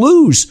we're going to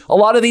lose a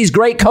lot of these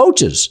great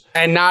coaches.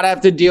 And not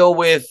have to deal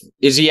with,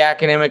 is he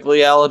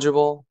academically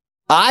eligible?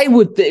 I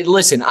would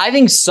listen, I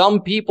think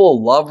some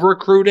people love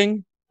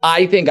recruiting.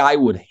 I think I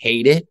would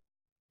hate it.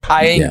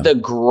 I think the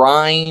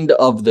grind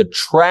of the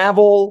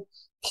travel,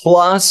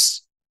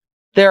 plus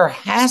there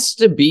has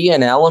to be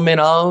an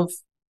element of,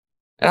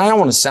 and I don't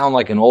want to sound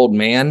like an old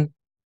man.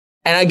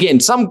 And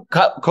again, some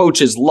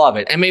coaches love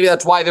it. And maybe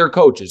that's why they're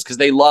coaches, because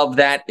they love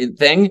that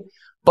thing.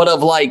 But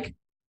of like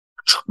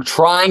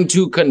trying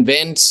to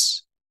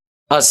convince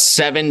a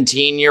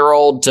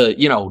 17-year-old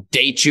to,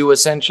 date you,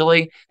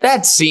 essentially,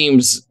 that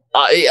seems,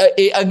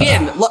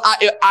 again,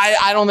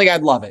 I don't think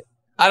I'd love it.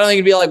 I don't think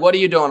it'd be like, what are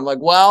you doing? I'm like,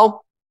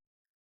 well,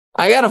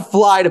 I got to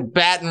fly to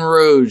Baton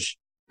Rouge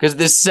because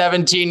this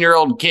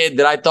 17-year-old kid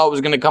that I thought was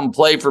going to come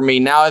play for me,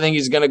 now I think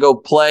he's going to go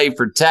play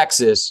for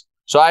Texas.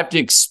 So I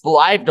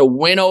have to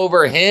win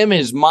over him,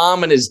 his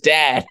mom, and his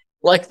dad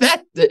like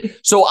that.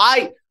 So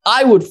I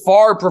would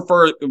far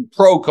prefer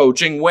pro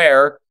coaching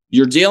where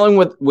you're dealing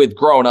with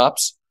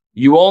grown-ups.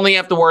 You only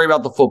have to worry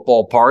about the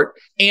football part,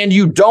 and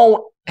you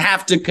don't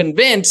have to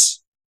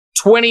convince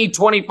 20,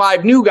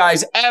 25 new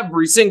guys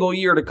every single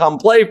year to come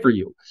play for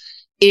you.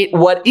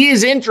 What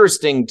is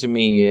interesting to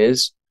me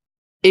is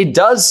it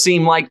does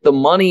seem like the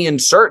money in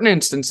certain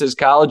instances,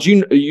 college,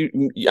 you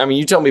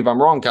tell me if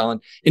I'm wrong, Colin,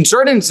 in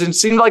certain instances, it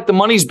seems like the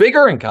money's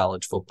bigger in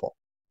college football.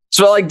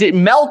 So like did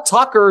Mel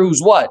Tucker,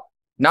 who's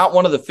not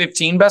one of the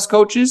 15 best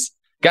coaches,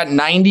 got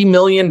 $90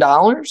 million?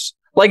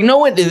 Like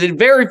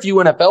very few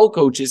NFL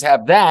coaches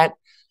have that.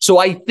 So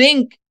I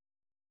think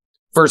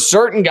for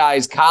certain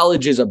guys,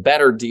 college is a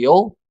better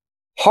deal.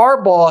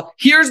 Harbaugh,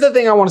 here's the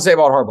thing I want to say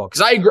about Harbaugh,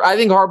 because I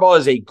think Harbaugh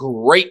is a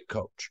great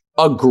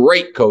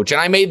coach.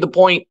 And I made the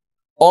point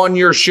on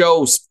your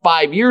show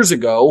 5 years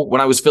ago when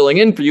I was filling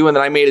in for you, and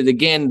then I made it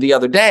again the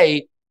other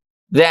day,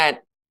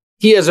 that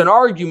he has an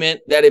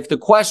argument that if the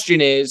question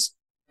is,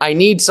 I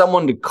need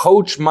someone to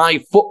coach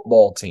my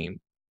football team,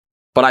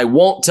 but I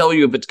won't tell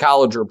you if it's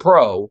college or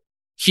pro,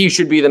 he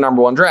should be the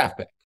number one draft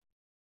pick.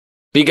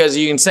 Because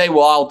you can say,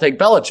 well, I'll take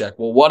Belichick.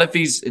 Well, what if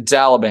it's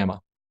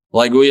Alabama?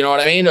 Like, you know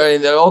what I mean?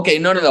 Okay,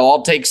 no,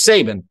 I'll take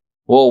Saban.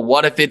 Well,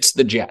 what if it's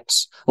the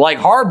Jets? Like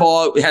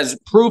Harbaugh has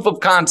proof of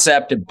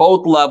concept at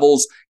both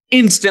levels,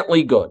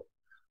 instantly good.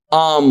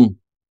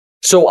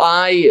 So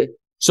I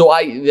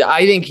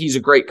think he's a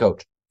great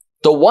coach.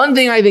 The one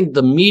thing I think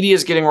the media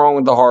is getting wrong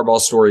with the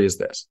Harbaugh story is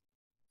this.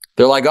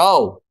 They're like,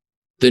 oh,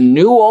 the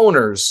new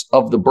owners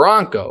of the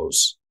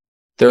Broncos,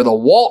 they're the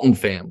Walton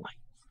family.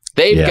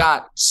 They've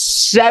got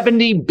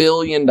 $70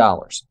 billion.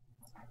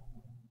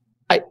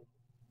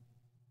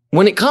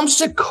 When it comes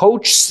to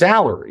coach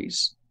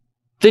salaries,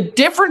 the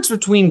difference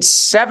between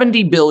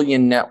 70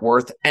 billion net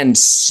worth and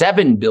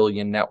 7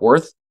 billion net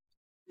worth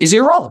is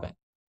irrelevant.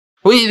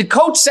 Well, the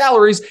coach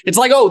salaries, it's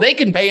like, oh, they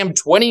can pay him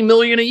 20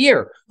 million a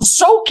year.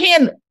 So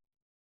can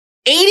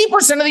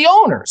 80% of the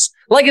owners.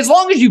 Like, as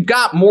long as you've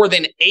got more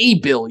than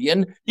 $1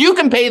 billion, you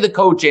can pay the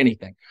coach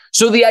anything.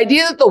 So the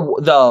idea that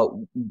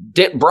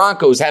the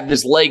Broncos have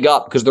this leg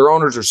up because their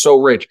owners are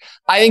so rich,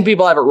 I think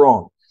people have it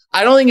wrong.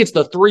 I don't think it's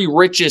the 3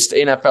 richest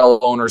NFL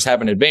owners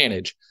have an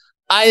advantage.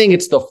 I think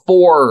it's the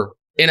 4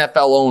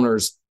 NFL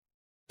owners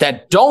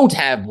that don't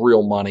have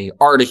real money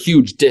are at a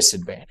huge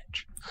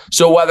disadvantage.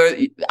 So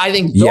I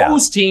think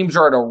those teams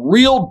are at a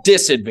real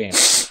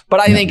disadvantage. But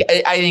I think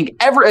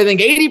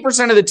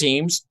 80% of the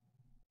teams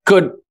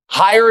could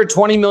hire a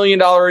 $20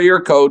 million a year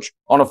coach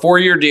on a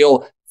 4-year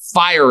deal,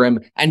 fire him,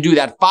 and do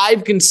that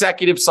 5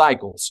 consecutive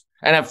cycles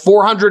and have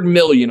 $400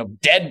 million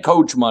of dead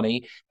coach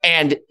money,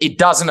 and it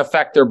doesn't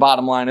affect their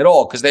bottom line at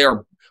all because they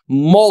are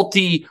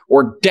multi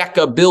or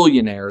deca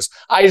billionaires.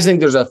 I just think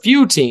there's a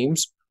few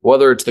teams,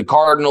 whether it's the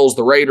Cardinals,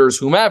 the Raiders,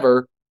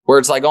 whomever, where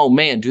it's like, oh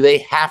man, do they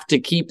have to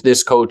keep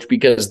this coach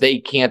because they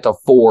can't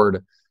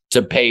afford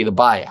to pay the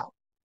buyout?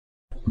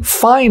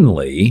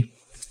 Finally,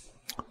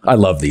 I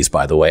love these,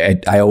 by the way.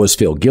 I always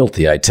feel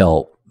guilty. I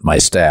tell my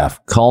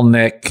staff, call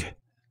Nick.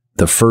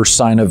 The first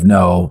sign of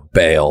no,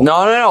 bail. No.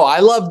 I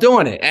love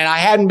doing it. And I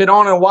hadn't been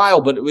on in a while,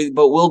 but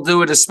we'll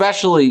do it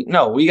especially.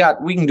 No, we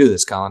can do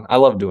this, Colin. I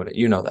love doing it.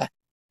 You know that.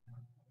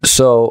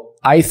 So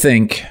I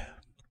think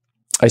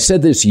I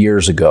said this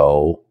years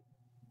ago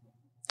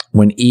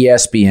when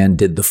ESPN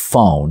did the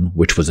phone,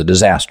 which was a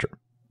disaster,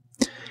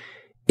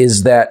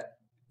 is that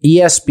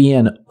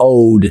ESPN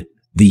owed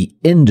the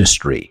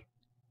industry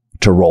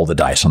to roll the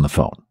dice on the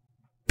phone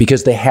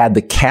because they had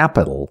the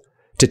capital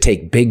to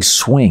take big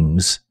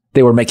swings.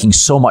 They were making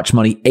so much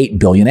money, $8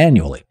 billion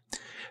annually.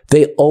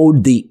 They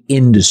owed the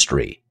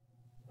industry.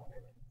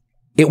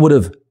 It would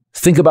have,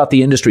 think about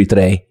the industry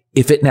today,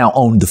 if it now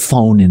owned the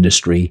phone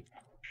industry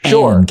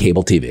and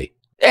cable TV.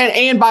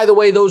 And by the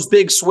way, those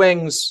big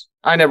swings,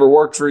 I never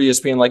worked for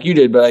ESPN like you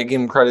did, but I give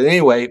them credit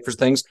anyway for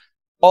things,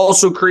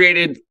 also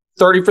created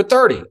 30 for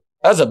 30.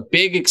 That was a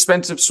big,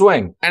 expensive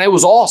swing. And it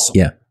was awesome.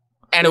 Yeah.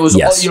 And it was,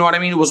 you know what I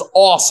mean? It was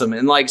awesome.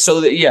 And like,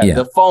 so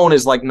the phone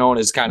is like known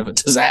as kind of a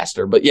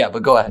disaster, but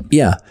go ahead.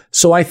 Yeah.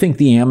 So I think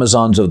the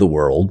Amazons of the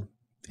world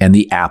and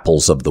the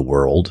Apples of the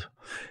world,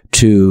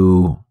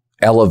 to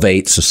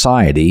elevate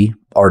society,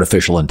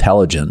 artificial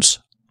intelligence,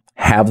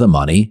 have the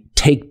money,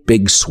 take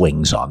big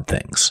swings on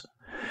things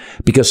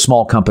because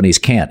small companies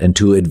can't. And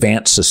to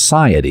advance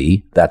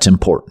society, that's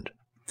important.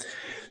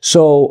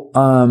 So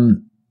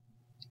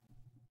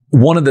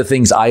one of the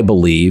things I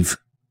believe,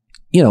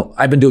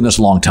 I've been doing this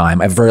a long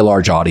time. I have a very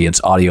large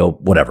audience, audio,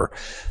 whatever.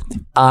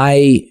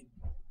 I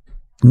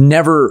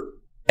never,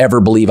 ever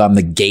believe I'm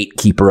the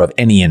gatekeeper of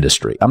any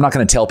industry. I'm not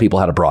going to tell people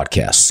how to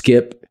broadcast.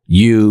 Skip,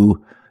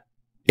 you,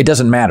 it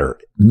doesn't matter.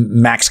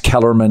 Max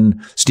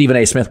Kellerman, Stephen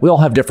A. Smith, we all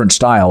have different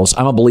styles.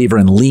 I'm a believer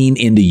in lean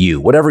into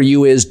you. Whatever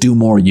you is, do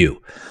more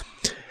you.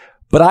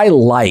 But I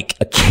like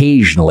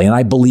occasionally, and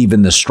I believe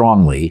in this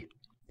strongly,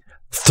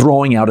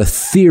 throwing out a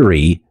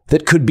theory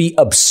that could be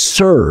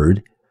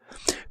absurd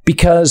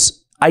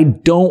because I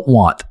don't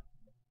want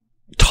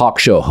talk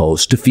show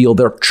hosts to feel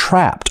they're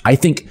trapped. I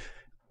think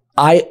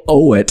I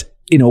owe it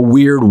in a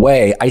weird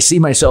way. I see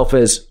myself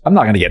as, I'm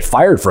not going to get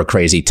fired for a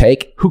crazy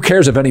take. Who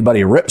cares if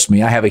anybody rips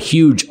me? I have a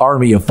huge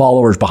army of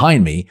followers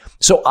behind me.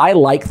 So I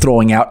like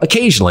throwing out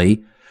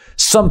occasionally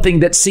something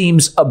that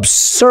seems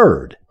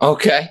absurd.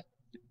 Okay.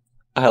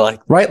 I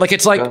like, right? Like,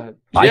 it's like,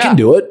 I can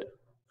do it.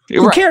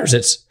 Who cares?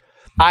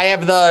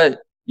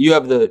 You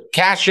have the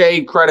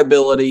cachet,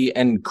 credibility,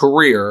 and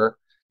career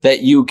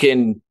that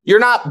you're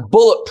not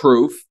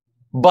bulletproof,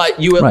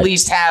 but you at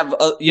least have,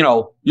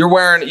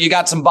 you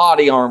got some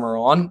body armor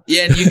on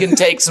and you can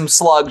take some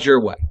slugs your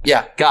way.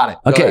 Yeah, got it.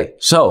 Okay,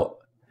 so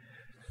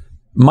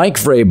Mike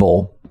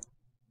Vrabel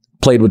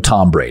played with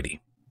Tom Brady.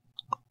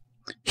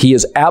 He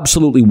is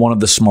absolutely one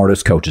of the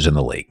smartest coaches in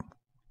the league.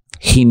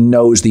 He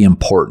knows the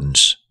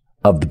importance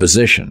of the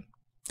position.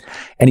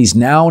 And he's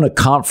now in a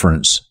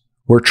conference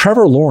where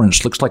Trevor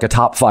Lawrence looks like a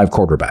top 5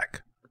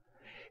 quarterback.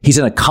 He's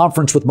in a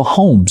conference with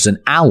Mahomes and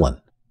Allen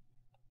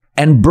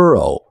and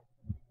Burrow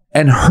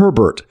and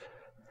Herbert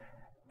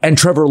and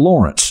Trevor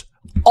Lawrence.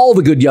 All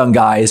the good young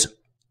guys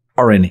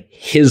are in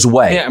his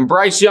way. Yeah, and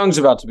Bryce Young's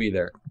about to be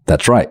there.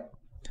 That's right.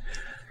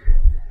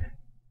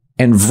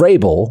 And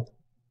Vrabel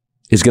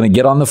is going to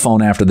get on the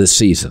phone after this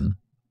season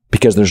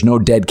because there's no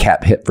dead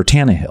cap hit for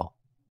Tannehill.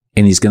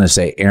 And he's going to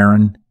say,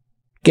 Aaron,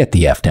 get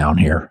the F down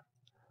here.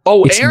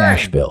 Oh, it's Aaron.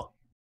 Nashville.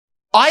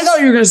 I thought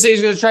you were going to say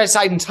he's going to try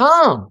citing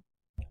Tom.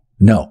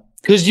 No.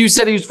 Because you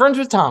said he was friends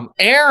with Tom.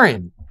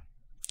 Aaron.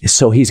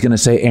 So he's going to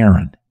say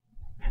Aaron.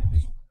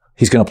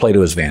 He's going to play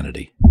to his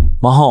vanity.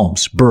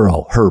 Mahomes,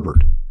 Burrow,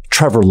 Herbert,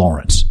 Trevor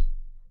Lawrence.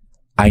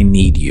 I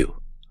need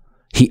you.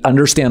 He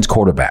understands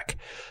quarterback.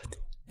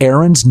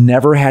 Aaron's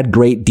never had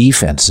great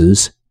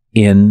defenses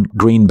in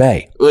Green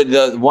Bay.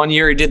 The 1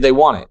 year he did, they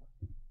won it.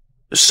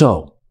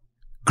 So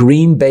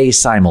Green Bay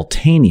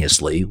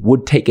simultaneously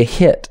would take a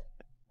hit.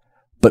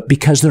 But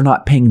because they're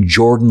not paying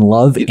Jordan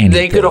Love anything.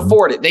 They could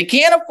afford it. They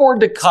can't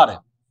afford to cut him.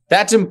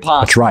 That's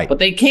impossible. That's right. But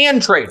they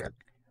can trade him.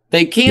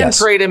 They can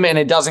trade him and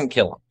it doesn't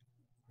kill him.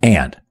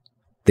 And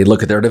they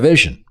look at their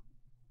division.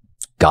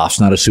 Goff's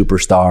not a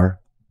superstar.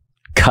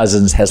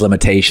 Cousins has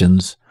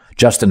limitations.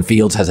 Justin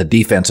Fields has a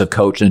defensive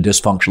coach in a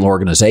dysfunctional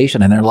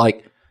organization. And they're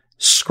like,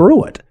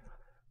 screw it.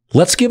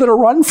 Let's give it a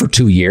run for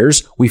 2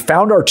 years. We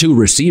found our 2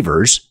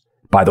 receivers.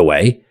 By the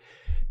way,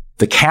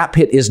 the cap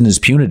hit isn't as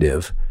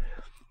punitive.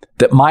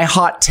 That my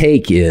hot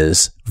take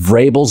is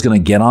Vrabel's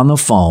going to get on the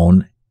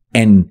phone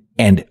and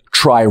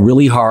try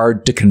really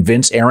hard to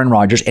convince Aaron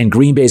Rodgers, and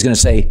Green Bay is going to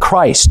say,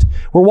 Christ,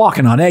 we're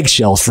walking on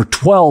eggshells for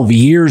 12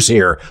 years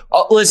here.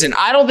 Listen,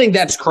 I don't think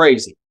that's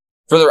crazy.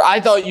 I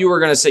thought you were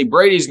going to say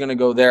Brady's going to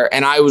go there,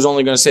 and I was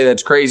only going to say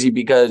that's crazy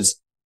because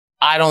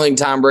I don't think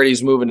Tom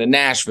Brady's moving to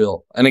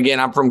Nashville. And again,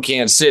 I'm from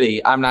Kansas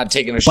City. I'm not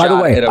taking a shot. By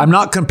the way, I'm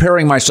not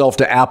comparing myself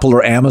to Apple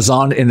or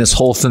Amazon in this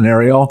whole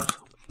scenario.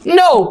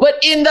 No,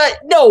 but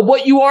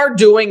what you are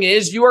doing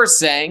is you are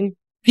saying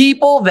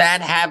people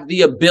that have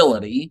the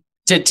ability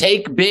to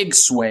take big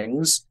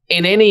swings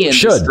in any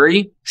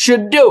industry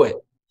should do it.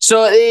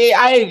 So in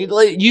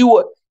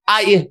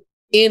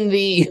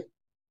the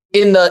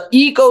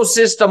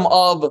ecosystem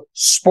of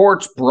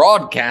sports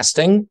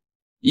broadcasting,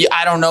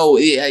 I don't know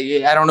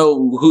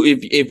who,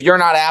 if you're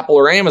not Apple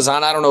or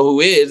Amazon, I don't know who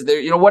is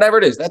there, whatever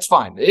it is, that's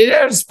fine.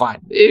 It's fine.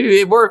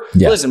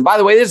 Listen, by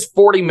the way, this is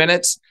 40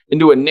 minutes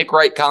into a Nick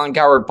Wright, Colin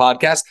Cowherd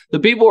podcast. The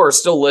people who are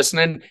still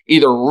listening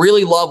either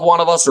really love one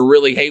of us or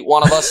really hate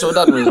one of us. So it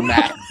doesn't really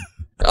matter.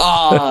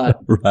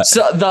 Right.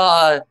 So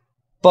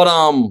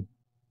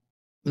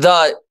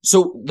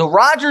the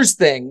Rodgers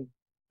thing,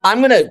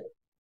 I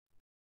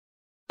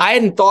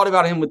hadn't thought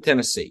about him with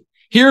Tennessee.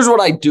 Here's what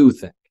I do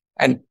think.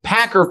 And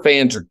Packer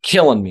fans are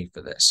killing me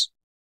for this.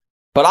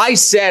 But I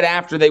said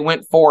after they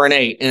went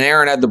 4-8 and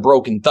Aaron had the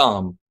broken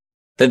thumb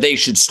that they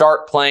should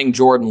start playing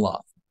Jordan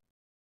Love.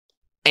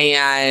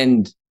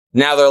 And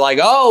now they're like,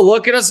 oh,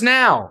 look at us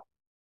now.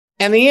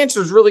 And the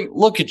answer is really,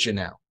 look at you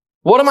now.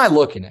 What am I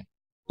looking at?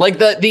 Like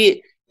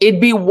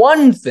it'd be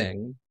one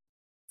thing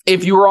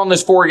if you were on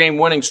this 4-game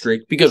winning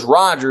streak, because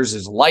Rodgers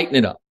is lighting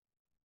it up.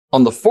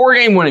 On the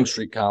 4-game winning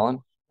streak, Colin,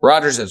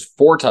 Rodgers has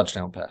 4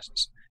 touchdown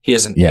passes. He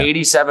has an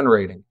 87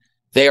 rating.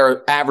 They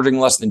are averaging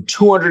less than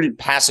 200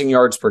 passing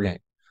yards per game.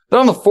 They're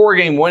on the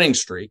 4-game winning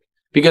streak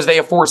because they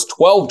have forced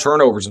 12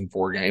 turnovers in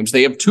 4 games.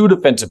 They have 2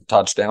 defensive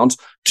touchdowns.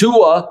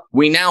 Tua,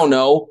 we now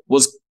know,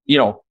 was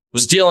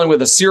dealing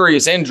with a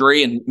serious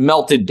injury and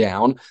melted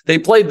down. They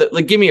played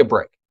give me a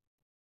break.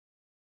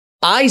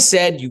 I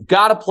said, you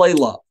got to play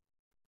Love.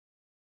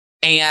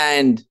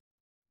 And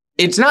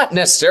it's not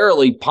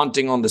necessarily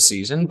punting on the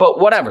season, but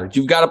whatever.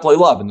 You've got to play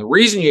Love. And the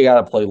reason you got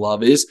to play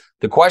Love is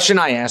the question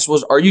I asked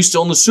was, are you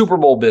still in the Super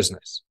Bowl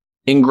business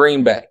in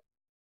Green Bay?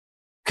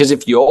 Because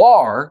if you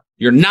are,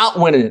 you're not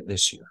winning it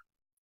this year.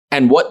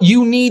 And what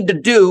you need to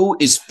do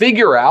is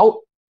figure out,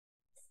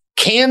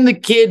 can the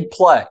kid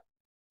play?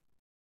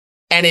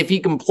 And if he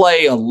can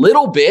play a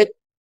little bit,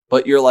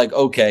 but you're like,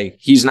 okay,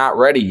 he's not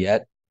ready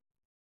yet.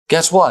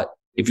 Guess what?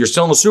 If you're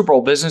still in the Super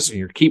Bowl business and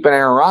you're keeping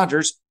Aaron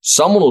Rodgers,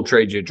 someone will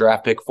trade you a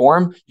draft pick for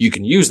him. You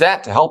can use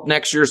that to help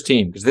next year's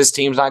team because this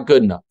team's not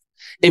good enough.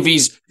 If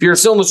you're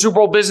still in the Super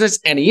Bowl business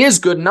and he is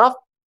good enough,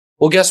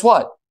 well, guess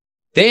what?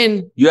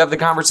 Then you have the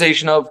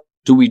conversation of,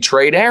 do we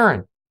trade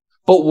Aaron?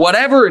 But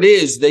whatever it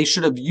is, they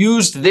should have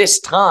used this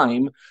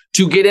time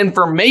to get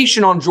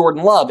information on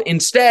Jordan Love.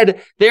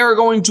 Instead, they are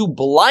going to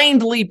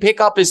blindly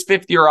pick up his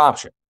 5th-year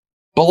option.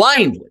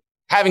 Blindly.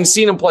 Having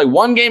seen him play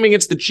 1 game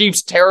against the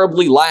Chiefs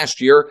terribly last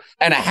year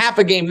and a half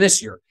a game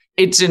this year.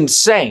 It's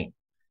insane.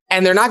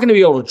 And they're not going to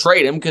be able to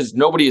trade him because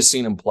nobody has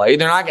seen him play.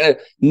 They're not going to.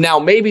 Now,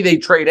 maybe they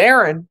trade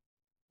Aaron,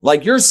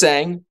 like you're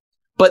saying,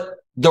 but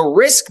the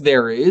risk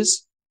there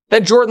is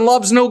that Jordan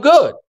Love's no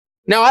good.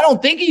 Now, I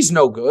don't think he's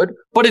no good,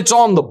 but it's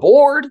on the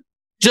board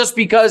just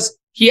because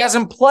he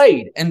hasn't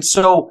played. And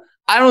so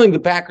I don't think the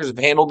Packers have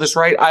handled this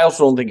right. I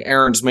also don't think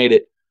Aaron's made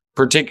it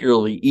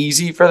particularly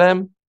easy for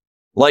them,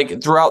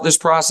 like throughout this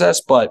process.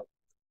 But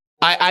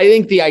I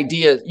think the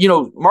idea,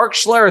 Mark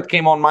Schlereth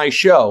came on my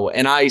show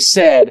and I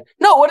said,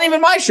 no, it wasn't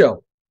even my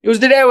show. It was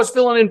the day I was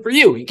filling in for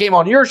you. He came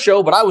on your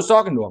show, but I was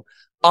talking to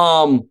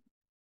him.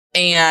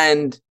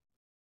 And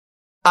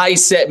I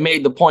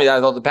made the point that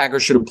I thought the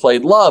Packers should have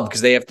played Love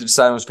because they have to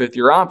decide on his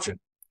 5th-year option.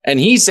 And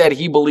he said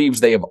he believes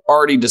they have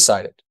already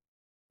decided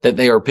that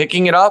they are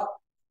picking it up.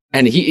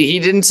 And he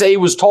didn't say he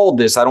was told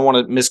this. I don't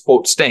want to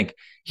misquote Stink.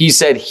 He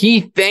said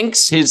he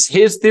thinks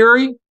his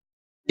theory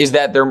is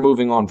that they're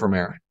moving on from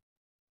Aaron,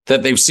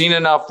 that they've seen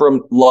enough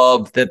from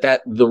Love,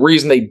 that the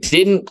reason they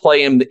didn't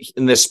play him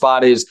in this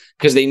spot is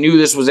because they knew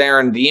this was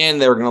Aaron at the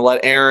end. They were going to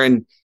let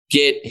Aaron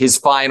get his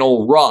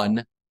final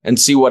run and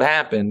see what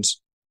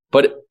happens.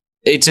 But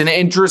it's an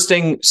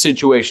interesting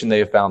situation they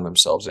have found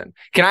themselves in.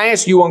 Can I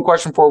ask you one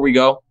question before we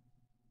go?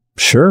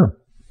 Sure.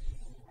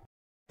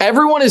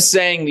 Everyone is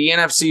saying the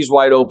NFC is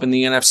wide open.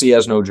 The NFC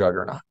has no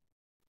juggernaut.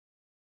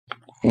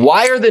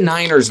 Why are the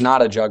Niners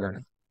not a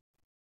juggernaut?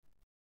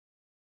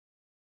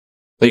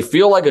 They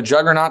feel like a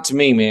juggernaut to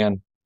me,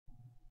 man.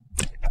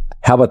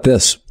 How about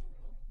this?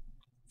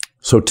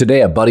 So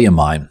today, a buddy of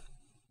mine,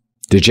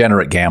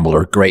 degenerate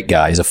gambler, great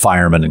guy, he's a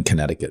fireman in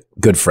Connecticut,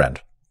 good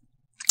friend.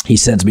 He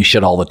sends me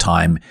shit all the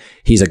time.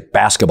 He's a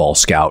basketball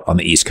scout on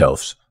the East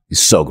Coast.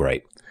 He's so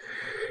great.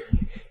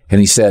 And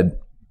he said,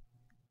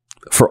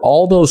 for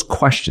all those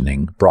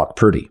questioning Brock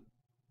Purdy,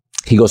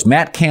 he goes,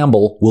 Matt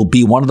Campbell will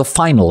be one of the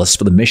finalists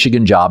for the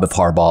Michigan job if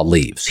Harbaugh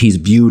leaves. He's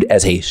viewed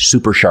as a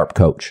super sharp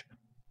coach.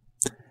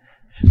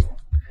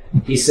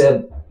 He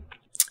said,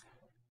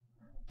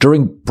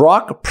 during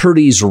Brock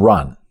Purdy's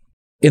run,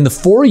 in the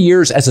 4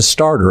 years as a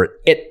starter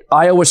at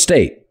Iowa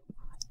State,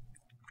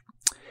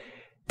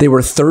 they were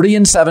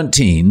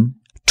 30-17,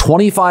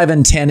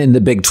 25-10 in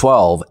the Big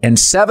 12, and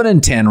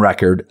 7-10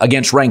 record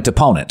against ranked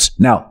opponents.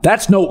 Now,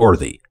 that's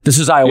noteworthy. This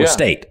is Iowa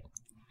State.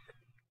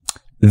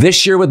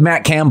 This year with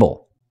Matt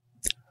Campbell,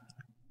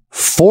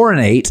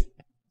 4-8,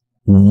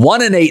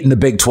 1-8 in the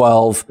Big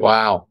 12.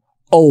 Wow.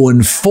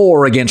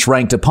 0-4 against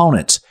ranked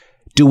opponents.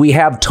 Do we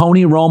have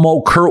Tony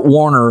Romo, Kurt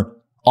Warner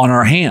on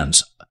our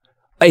hands?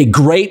 A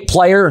great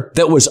player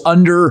that was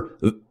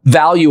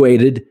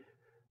undervaluated,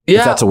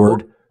 if that's a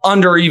word.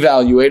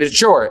 Underevaluated,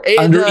 sure.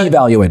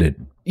 Underevaluated.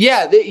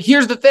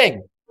 Here's the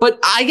thing. But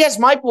I guess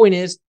my point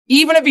is,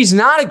 even if he's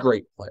not a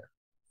great player,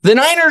 the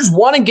Niners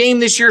won a game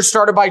this year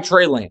started by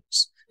Trey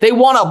Lance. They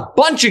won a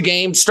bunch of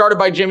games started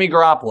by Jimmy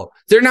Garoppolo.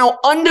 They're now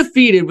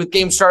undefeated with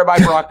games started by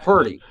Brock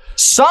Purdy.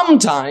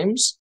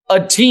 Sometimes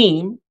a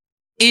team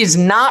is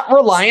not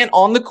reliant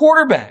on the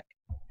quarterback.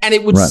 And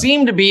it would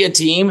seem to be a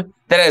team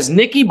that has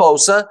Nicky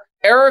Bosa,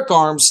 Eric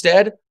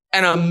Armstead,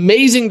 an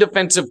amazing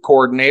defensive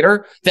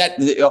coordinator, that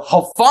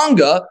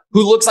Hufanga,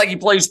 who looks like he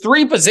plays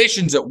 3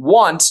 positions at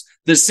once,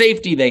 the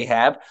safety they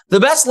have, the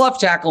best left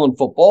tackle in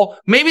football,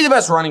 maybe the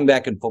best running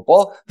back in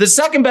football, the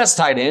second best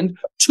tight end,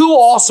 2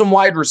 awesome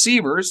wide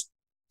receivers.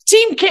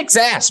 Team kicks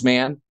ass,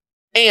 man.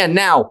 And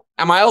now,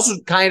 am I also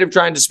kind of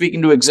trying to speak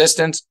into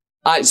existence?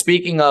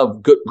 Speaking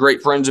of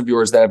great friends of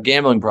yours that have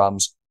gambling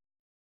problems,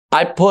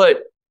 I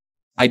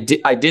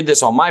did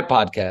this on my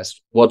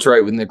podcast, What's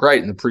Right with Nick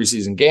Wright, in the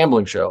preseason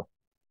gambling show.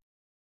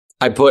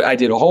 I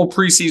did a whole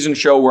preseason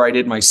show where I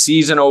did my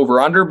season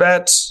over-under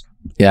bets.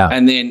 Yeah.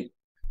 And then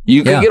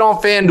you could get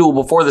on FanDuel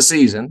before the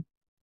season.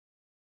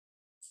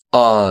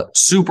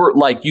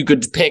 You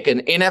could pick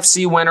an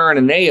NFC winner and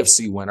an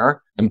AFC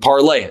winner and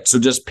parlay it. So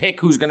just pick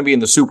who's going to be in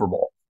the Super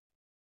Bowl.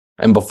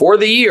 And before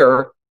the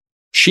year,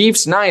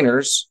 Chiefs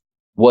Niners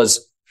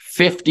was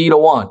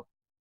 50-1.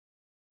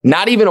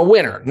 Not even a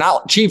winner.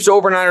 Not Chiefs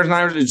over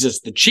Niners. It's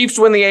just the Chiefs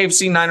win the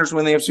AFC, Niners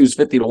win the AFC was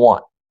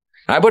 50-1.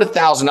 And I put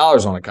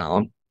 $1,000 on it,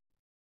 Colin.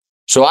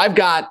 So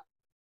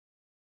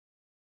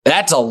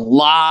that's a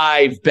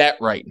live bet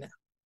right now.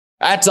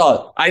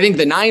 I think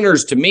the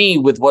Niners, to me,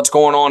 with what's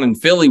going on in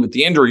Philly with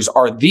the injuries,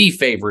 are the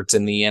favorites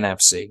in the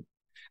NFC.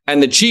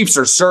 And the Chiefs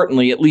are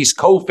certainly at least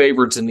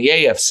co-favorites in the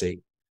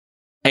AFC.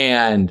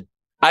 And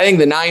I think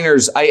the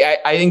Niners, I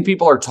think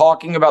people are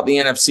talking about the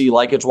NFC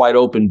like it's wide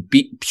open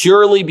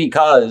purely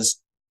because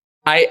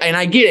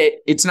I get it.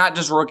 It's not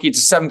just a rookie.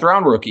 It's a 7th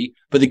round rookie,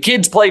 but the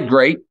kid's played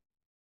great.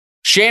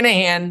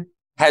 Shanahan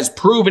has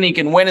proven he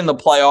can win in the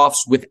playoffs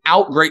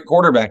without great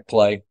quarterback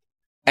play.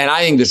 And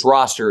I think this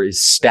roster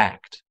is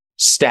stacked.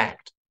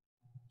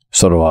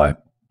 So do I.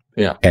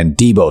 Yeah. And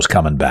Debo's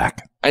coming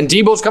back.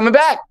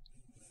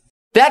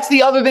 That's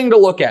the other thing to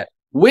look at.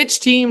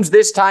 Which teams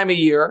this time of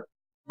year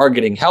are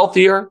getting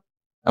healthier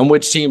and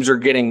which teams are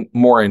getting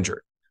more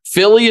injured.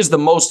 Philly is the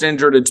most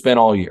injured it's been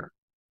all year.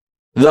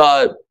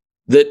 The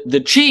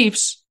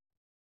Chiefs,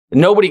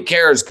 nobody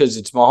cares because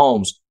it's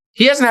Mahomes.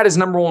 He hasn't had his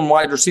number one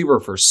wide receiver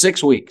for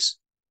 6 weeks.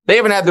 They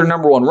haven't had their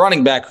number one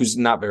running back, who's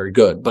not very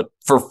good, but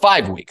for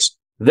 5 weeks.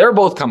 They're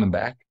both coming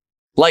back.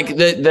 Like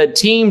the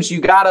teams,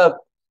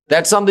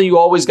 that's something you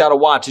always got to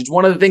watch. It's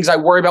one of the things I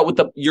worry about with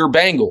your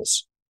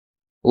Bengals.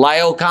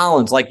 Lyle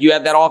Collins, like you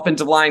had that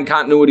offensive line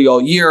continuity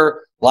all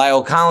year.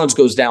 Lyle Collins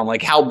goes down.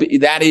 Like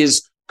that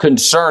is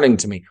concerning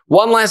to me.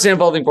 One last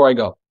info thing before I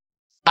go.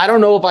 I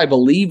don't know if I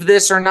believe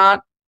this or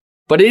not,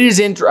 but it is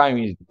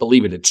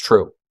believe it, it's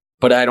true.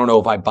 But I don't know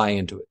if I buy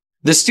into it.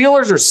 The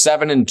Steelers are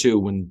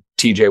 7-2 when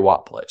TJ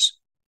Watt plays.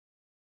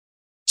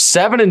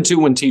 7-2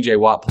 when TJ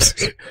Watt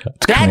plays.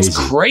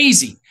 That's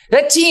crazy.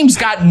 That team's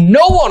got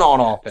no one on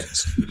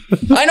offense.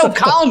 I know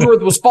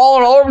Collinsworth was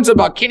falling all over himself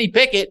about Kenny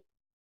Pickett.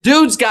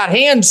 Dude's got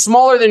hands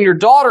smaller than your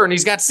daughter, and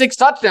he's got 6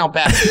 touchdown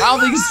passes. I don't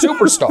think he's a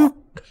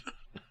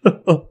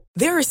superstar.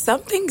 There are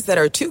some things that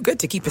are too good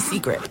to keep a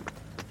secret.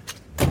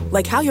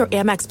 Like how your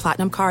Amex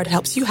Platinum card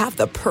helps you have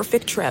the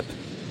perfect trip.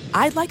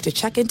 I'd like to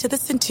check into the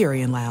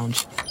Centurion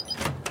Lounge.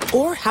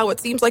 Or how it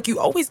seems like you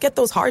always get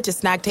those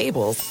hard-to-snag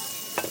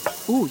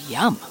tables. Ooh,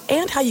 yum.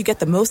 And how you get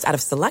the most out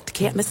of select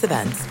can't-miss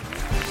events.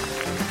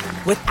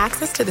 With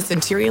access to the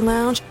Centurion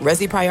Lounge,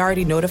 Resi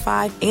Priority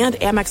Notified, and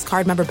Amex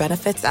card member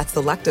benefits at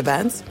select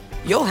events,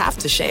 you'll have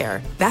to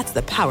share. That's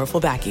the powerful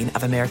backing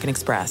of American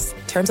Express.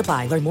 Terms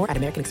apply. Learn more at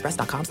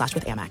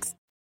americanexpress.com/withAmex.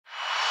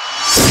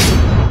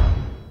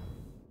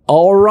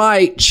 All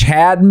right,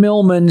 Chad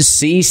Millman,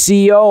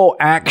 CCO,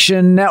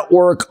 Action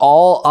Network,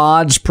 all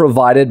odds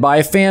provided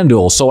by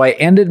FanDuel. So I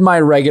ended my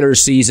regular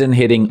season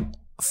hitting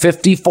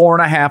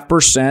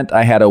 54.5%.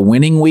 I had a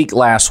winning week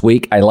last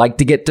week. I like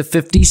to get to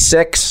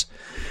 56.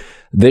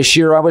 This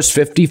year I was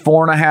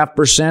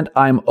 54.5%.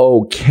 I'm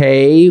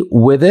okay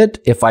with it.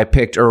 If I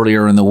picked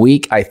earlier in the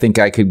week, I think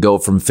I could go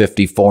from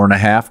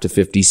 54.5 to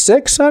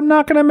 56. I'm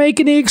not going to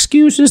make any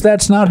excuses.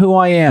 That's not who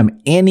I am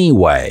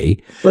anyway.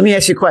 Let me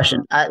ask you a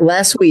question.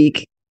 Last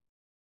week,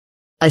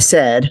 I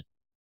said,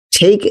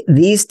 take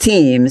these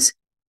teams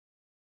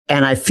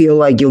and I feel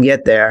like you'll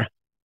get there.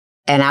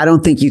 And I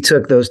don't think you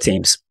took those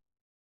teams.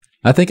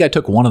 I think I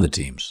took one of the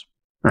teams.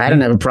 I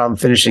didn't have a problem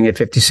finishing at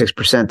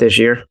 56% this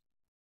year.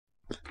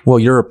 Well,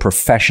 you're a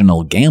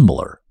professional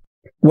gambler.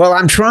 Well,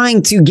 I'm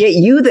trying to get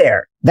you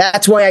there.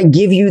 That's why I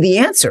give you the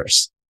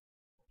answers.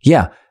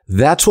 Yeah,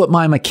 that's what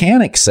my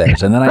mechanic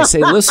says. And then I say,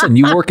 listen,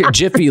 you work at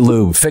Jiffy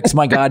Lube. Fix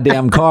my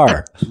goddamn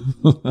car.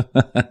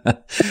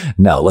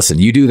 No, listen,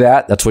 you do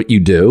that. That's what you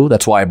do.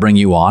 That's why I bring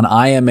you on.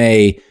 I am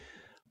a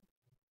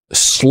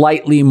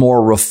slightly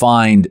more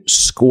refined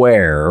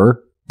square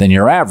than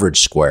your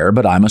average square,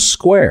 but I'm a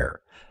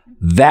square.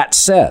 That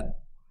said,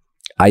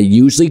 I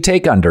usually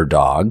take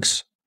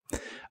underdogs.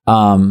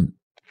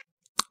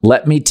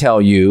 Let me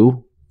tell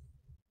you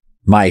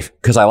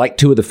because I like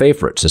 2 of the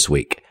favorites this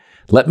week.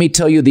 Let me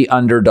tell you the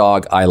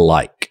underdog I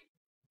like.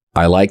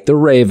 I like the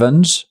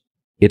Ravens.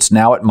 It's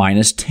now at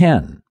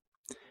 -10.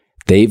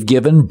 They've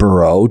given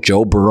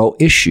Joe Burrow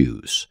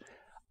issues.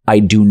 I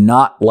do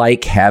not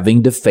like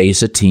having to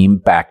face a team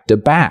back to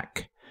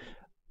back.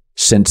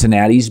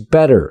 Cincinnati's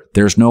better.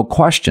 There's no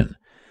question.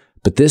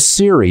 But this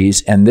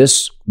series and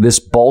this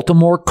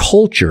Baltimore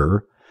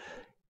culture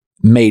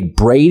made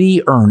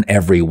Brady earn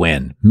every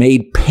win,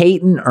 made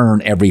Peyton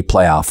earn every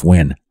playoff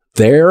win.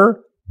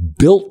 They're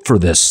built for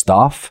this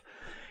stuff.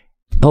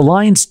 The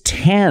line's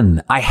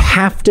 10. I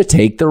have to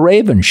take the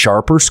Ravens,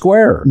 sharp or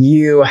square.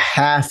 You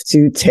have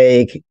to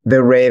take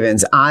the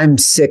Ravens. I'm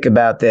sick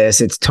about this.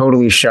 It's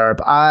totally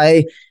sharp.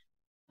 I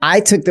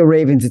took the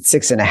Ravens at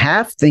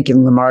 6.5,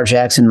 thinking Lamar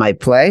Jackson might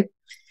play.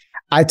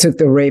 I took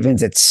the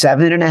Ravens at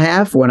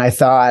 7.5 when I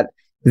thought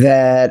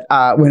that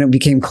when it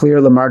became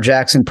clear Lamar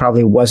Jackson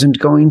probably wasn't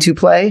going to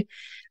play.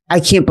 I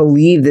can't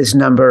believe this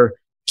number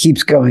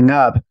keeps going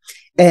up.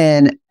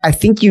 And I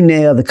think you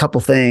nailed a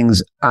couple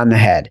things on the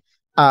head.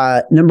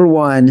 Number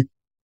one,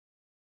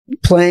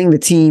 playing the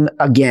team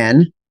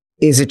again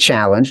is a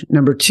challenge.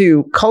 Number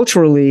two,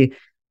 culturally,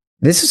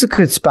 this is a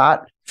good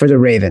spot for the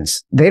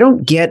Ravens. They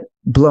don't get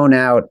blown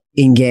out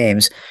in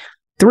games.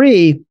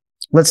 Three,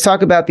 let's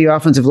talk about the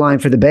offensive line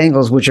for the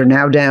Bengals, which are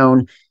now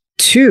down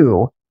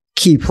 2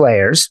 key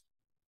players.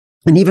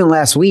 And even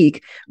last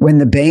week, when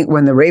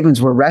the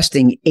Ravens were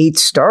resting 8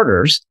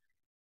 starters,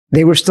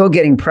 they were still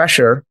getting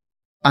pressure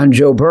on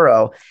Joe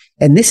Burrow.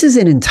 And this is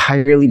an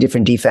entirely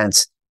different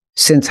defense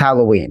since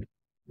Halloween.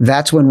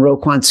 That's when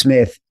Roquan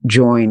Smith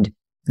joined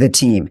the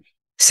team.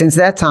 Since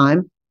that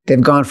time,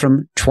 they've gone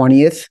from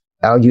 20th.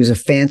 I'll use a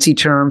fancy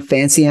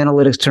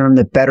analytics term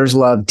that bettors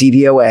love,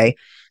 DVOA.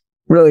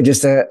 Really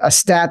just a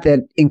stat that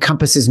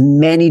encompasses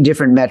many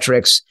different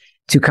metrics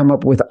to come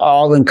up with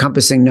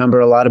all-encompassing number.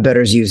 A lot of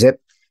bettors use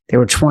it. They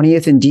were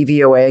 20th in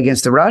DVOA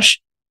against the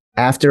rush.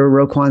 After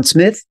Roquan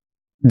Smith,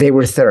 they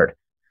were 3rd.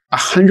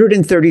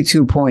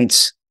 132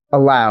 points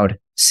allowed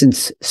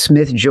since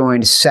Smith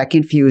joined,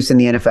 second fewest in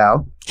the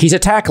NFL. He's a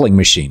tackling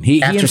machine.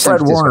 He and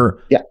Fred Warner,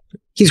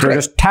 he's great.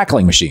 Just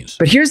tackling machines.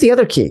 But here's the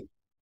other key.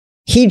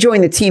 He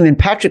joined the team, and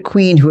Patrick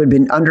Queen, who had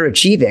been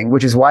underachieving,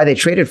 which is why they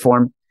traded for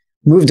him,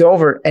 moved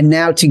over. And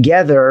now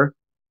together,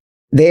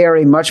 they are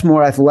a much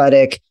more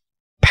athletic,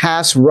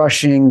 pass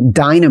rushing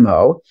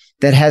dynamo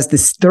that has the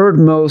 3rd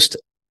most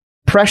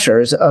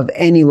pressures of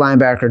any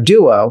linebacker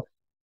duo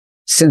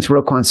since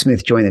Roquan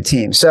Smith joined the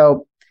team.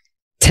 So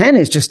 10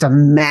 is just a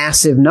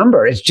massive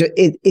number. It's just,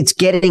 it's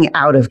getting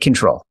out of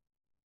control.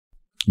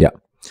 Yeah.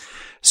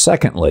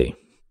 Secondly,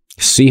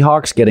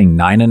 Seahawks getting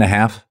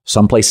 9.5,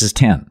 some places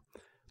 10.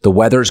 The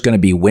weather's going to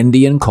be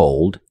windy and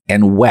cold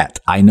and wet.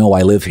 I know,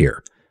 I live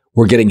here.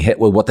 We're getting hit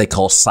with what they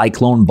call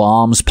cyclone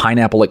bombs,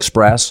 Pineapple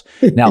Express.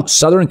 Now,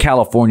 Southern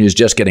California is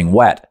just getting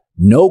wet.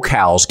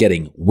 NoCal's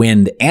getting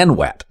wind and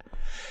wet.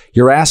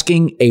 You're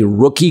asking a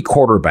rookie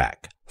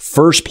quarterback,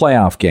 first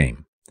playoff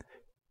game.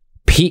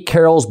 Pete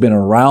Carroll's been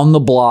around the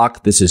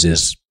block. This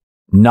is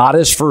not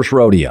his first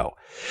rodeo.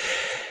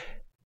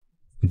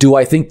 Do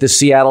I think the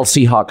Seattle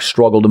Seahawks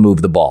struggle to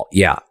move the ball?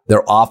 Yeah.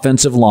 Their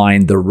offensive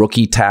line, the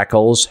rookie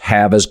tackles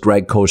have, as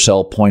Greg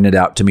Cosell pointed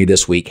out to me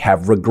this week,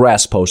 have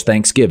regressed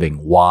post-Thanksgiving.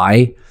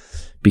 Why?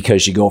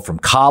 Because you go from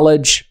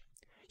college,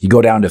 you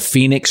go down to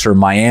Phoenix or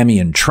Miami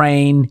and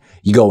train,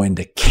 you go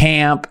into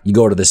camp, you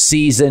go to the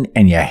season,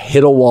 and you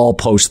hit a wall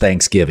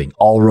post-Thanksgiving.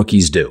 All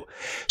rookies do.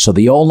 So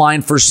the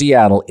O-line for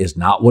Seattle is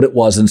not what it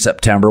was in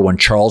September when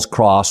Charles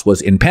Cross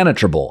was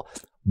impenetrable.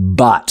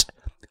 But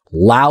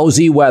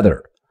lousy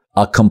weather,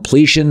 a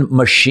completion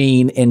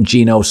machine in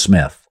Geno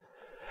Smith.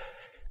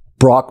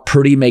 Brock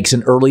Purdy makes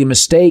an early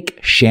mistake.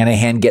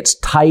 Shanahan gets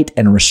tight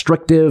and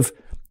restrictive.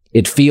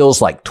 It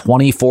feels like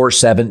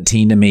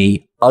 24-17 to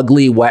me.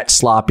 Ugly, wet,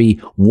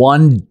 sloppy.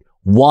 One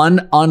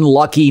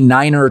unlucky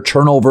Niner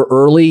turnover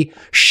early.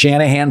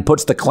 Shanahan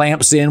puts the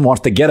clamps in,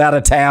 wants to get out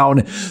of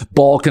town.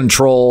 Ball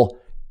control.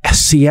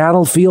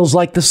 Seattle feels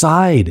like the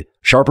side.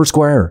 Sharp or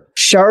square?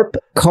 Sharp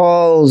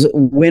Calls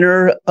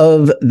winner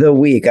of the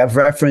week. I've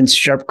referenced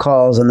Sharp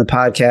Calls on the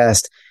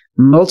podcast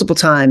multiple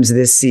times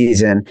this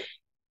season.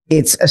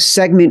 It's a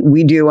segment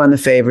we do on the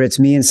favorites,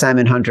 me and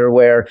Simon Hunter,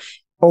 where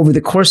over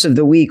the course of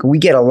the week, we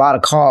get a lot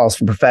of calls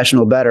from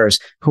professional bettors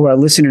who are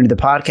listening to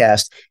the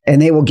podcast,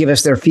 and they will give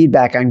us their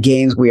feedback on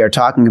games we are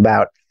talking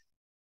about.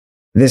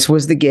 This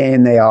was the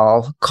game they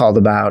all called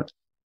about.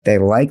 They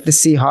like the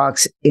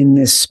Seahawks in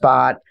this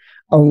spot.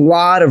 A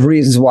lot of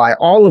reasons why,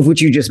 all of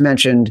which you just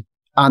mentioned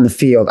on the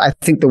field. I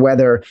think the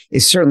weather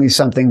is certainly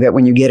something that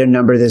when you get a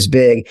number this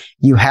big,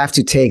 you have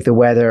to take the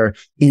weather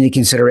into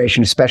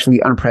consideration, especially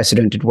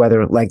unprecedented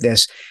weather like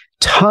this.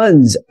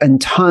 Tons and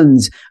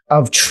tons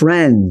of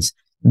trends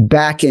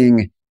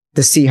backing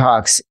the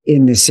Seahawks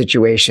in this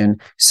situation.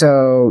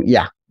 So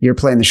yeah, you're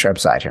playing the sharp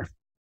side here.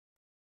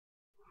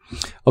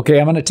 Okay,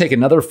 I'm going to take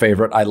another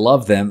favorite. I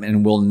love them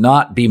and will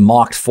not be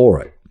mocked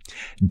for it.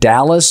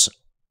 Dallas,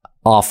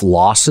 off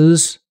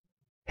losses,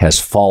 has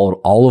followed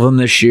all of them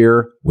this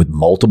year with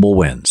multiple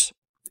wins.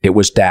 It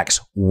was Dak's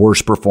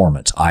worst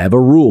performance. I have a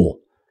rule,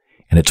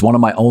 and it's one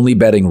of my only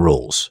betting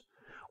rules.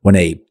 When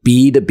a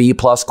B to B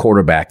plus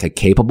quarterback, a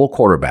capable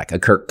quarterback, a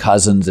Kirk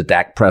Cousins, a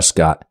Dak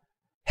Prescott,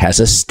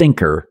 has a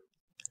stinker,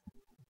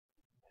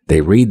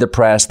 they read the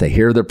press, they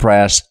hear the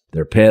press,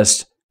 they're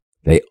pissed.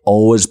 They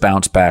always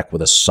bounce back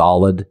with a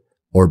solid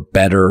or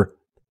better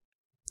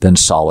than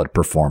solid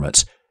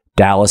performance.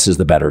 Dallas is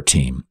the better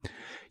team.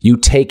 You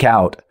take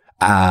out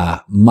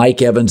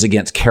Mike Evans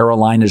against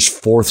Carolina's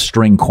 4th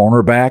string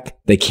cornerback.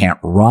 They can't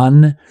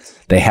run.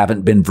 They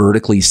haven't been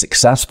vertically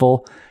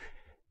successful.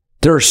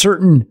 There are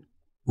certain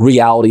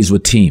realities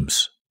with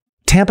teams.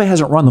 Tampa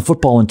hasn't run the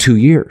football in 2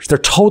 years. They're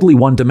totally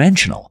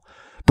one-dimensional.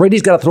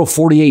 Brady's got to throw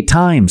 48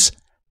 times.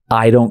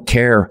 I don't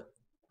care.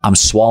 I'm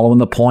swallowing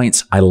the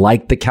points. I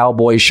like the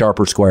Cowboys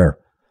sharp or square.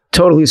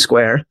 Totally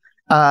square.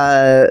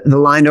 The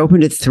line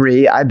opened at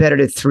 3. I bet it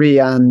at 3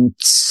 on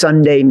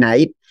Sunday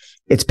night.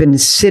 It's been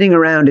sitting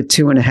around at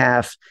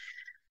 2.5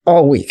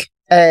 all week.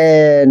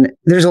 And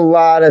there's a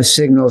lot of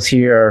signals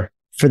here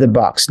for the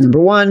Bucs. Number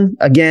one,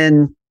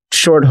 again,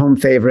 short home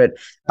favorite.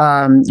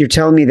 You're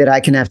telling me that I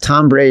can have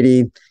Tom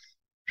Brady,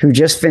 who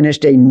just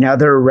finished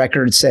another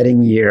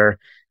record-setting year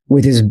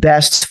with his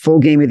best full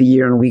game of the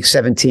year in Week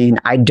 17.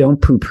 I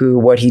don't poo-poo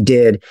what he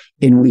did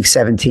in Week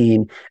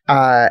 17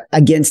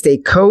 against a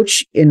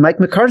coach in Mike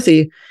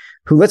McCarthy,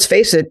 who, let's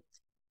face it,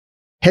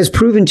 has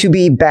proven to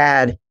be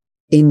bad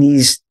in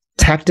these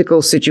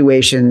tactical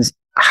situations,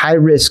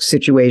 high-risk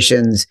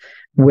situations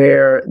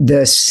where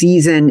the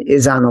season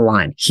is on the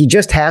line. He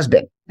just has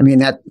been. I mean,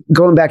 that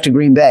going back to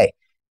Green Bay,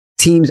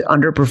 teams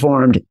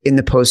underperformed in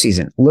the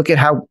postseason. Look at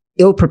how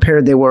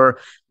ill-prepared they were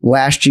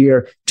last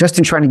year just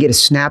in trying to get a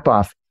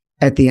snap-off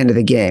at the end of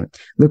the game.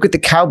 Look what the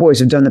Cowboys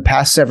have done the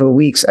past several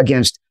weeks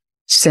against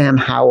Sam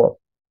Howell,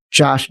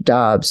 Josh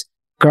Dobbs,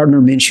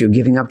 Gardner Minshew,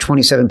 giving up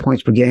 27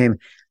 points per game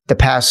the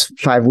past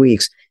 5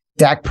 weeks.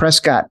 Dak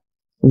Prescott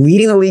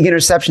leading the league in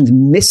interceptions,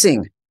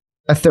 missing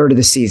a third of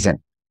the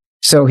season.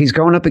 So he's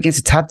going up against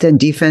a top 10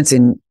 defense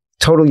in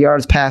total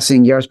yards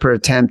passing, yards per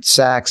attempt,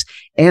 sacks.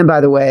 And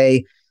by the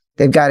way,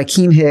 they've got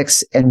Akeem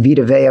Hicks and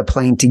Vita Vea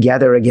playing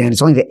together again.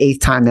 It's only the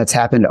 8th time that's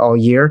happened all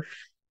year.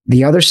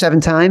 The other 7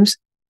 times,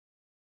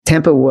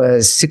 Tampa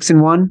was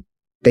 6-1.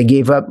 They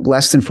gave up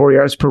less than 4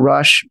 yards per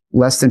rush,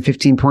 less than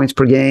 15 points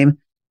per game.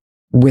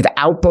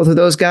 Without both of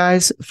those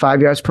guys,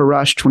 5 yards per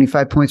rush,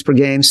 25 points per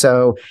game.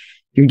 So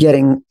you're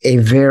getting a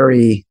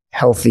very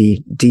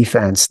healthy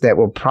defense that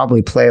will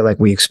probably play like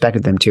we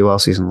expected them to all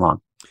season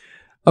long.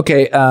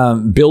 Okay,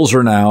 Bills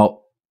are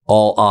now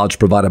all odds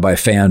provided by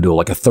FanDuel,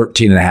 like a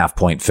 13.5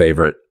 point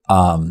favorite.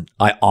 I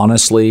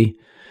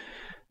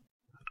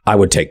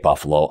would take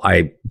Buffalo.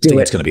 I think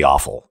it's going to be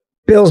awful.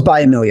 Bills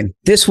by $1 million.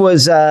 This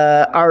was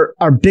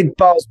our big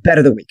balls bet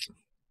of the week.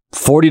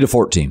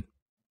 40-14.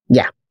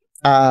 Yeah.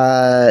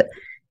 I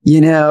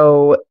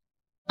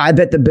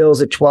bet the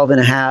Bills at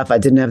 12.5. I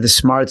didn't have the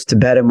smarts to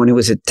bet him when he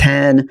was at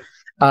 10.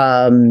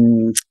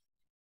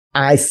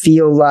 I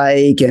feel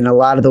like, and a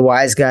lot of the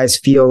wise guys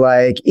feel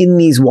like, in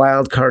these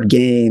wild card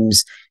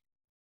games,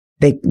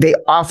 they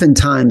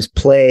oftentimes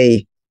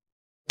play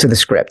to the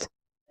script.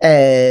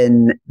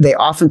 And they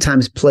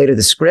oftentimes play to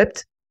the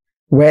script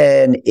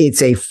when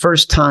it's a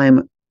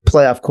first-time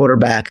playoff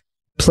quarterback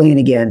playing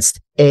against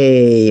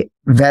a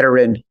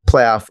veteran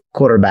playoff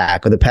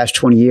quarterback. Over the past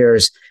 20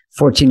 years,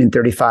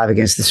 14-35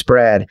 against the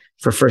spread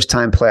for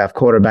first-time playoff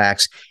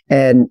quarterbacks,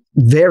 and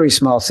very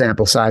small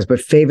sample size, but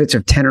favorites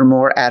of 10 or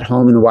more at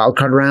home in the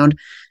wildcard round,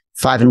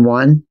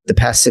 5-1 the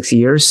past 6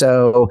 years.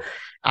 So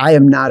I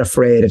am not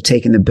afraid of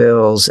taking the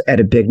Bills at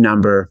a big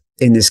number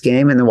in this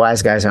game, and the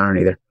wise guys aren't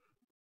either.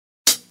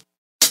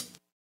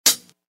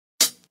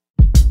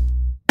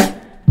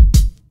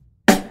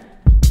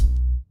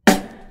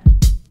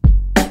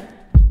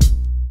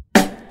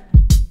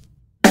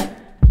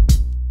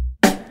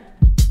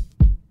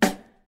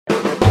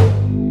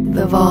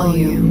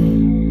 Volume.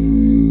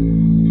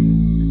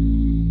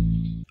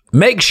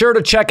 Make sure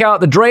to check out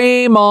the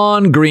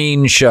Draymond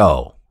Green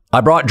Show.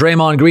 I brought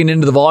Draymond Green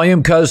into the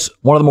Volume because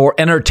one of the more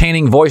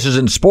entertaining voices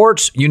in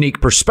sports,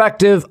 unique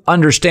perspective,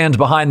 understands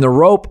behind the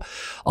rope,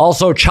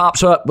 also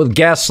chops up with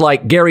guests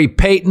like Gary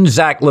Payton,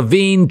 Zach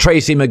LaVine,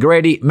 Tracy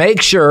McGrady.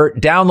 Make sure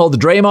download the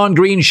Draymond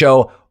Green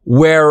Show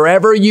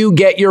wherever you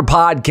get your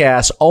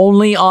podcasts,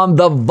 only on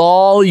the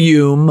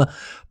Volume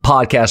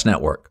Podcast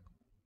Network.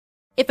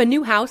 If a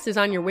new house is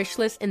on your wish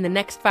list in the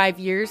next 5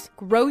 years,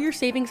 grow your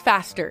savings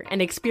faster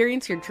and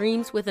experience your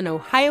dreams with an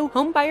Ohio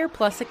Homebuyer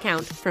Plus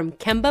account from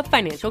Kemba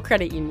Financial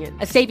Credit Union.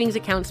 A savings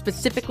account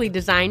specifically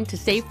designed to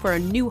save for a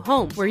new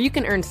home, where you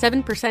can earn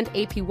 7%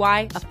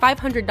 APY,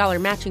 a $500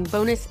 matching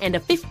bonus, and a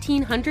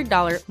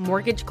 $1,500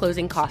 mortgage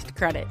closing cost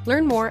credit.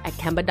 Learn more at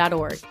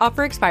Kemba.org.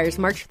 Offer expires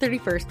March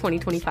 31st,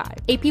 2025.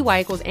 APY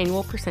equals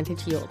annual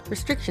percentage yield.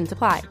 Restrictions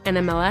apply.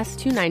 NMLS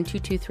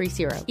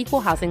 292230.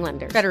 Equal housing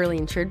lender. Federally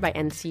insured by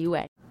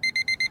NCUA.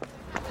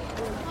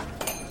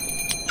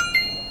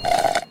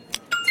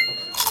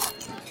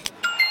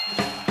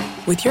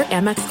 With your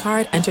Amex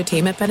card,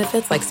 entertainment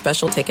benefits like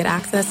special ticket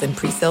access and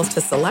pre-sales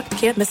to select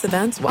can't-miss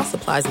events while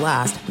supplies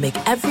last make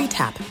every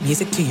tap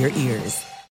music to your ears.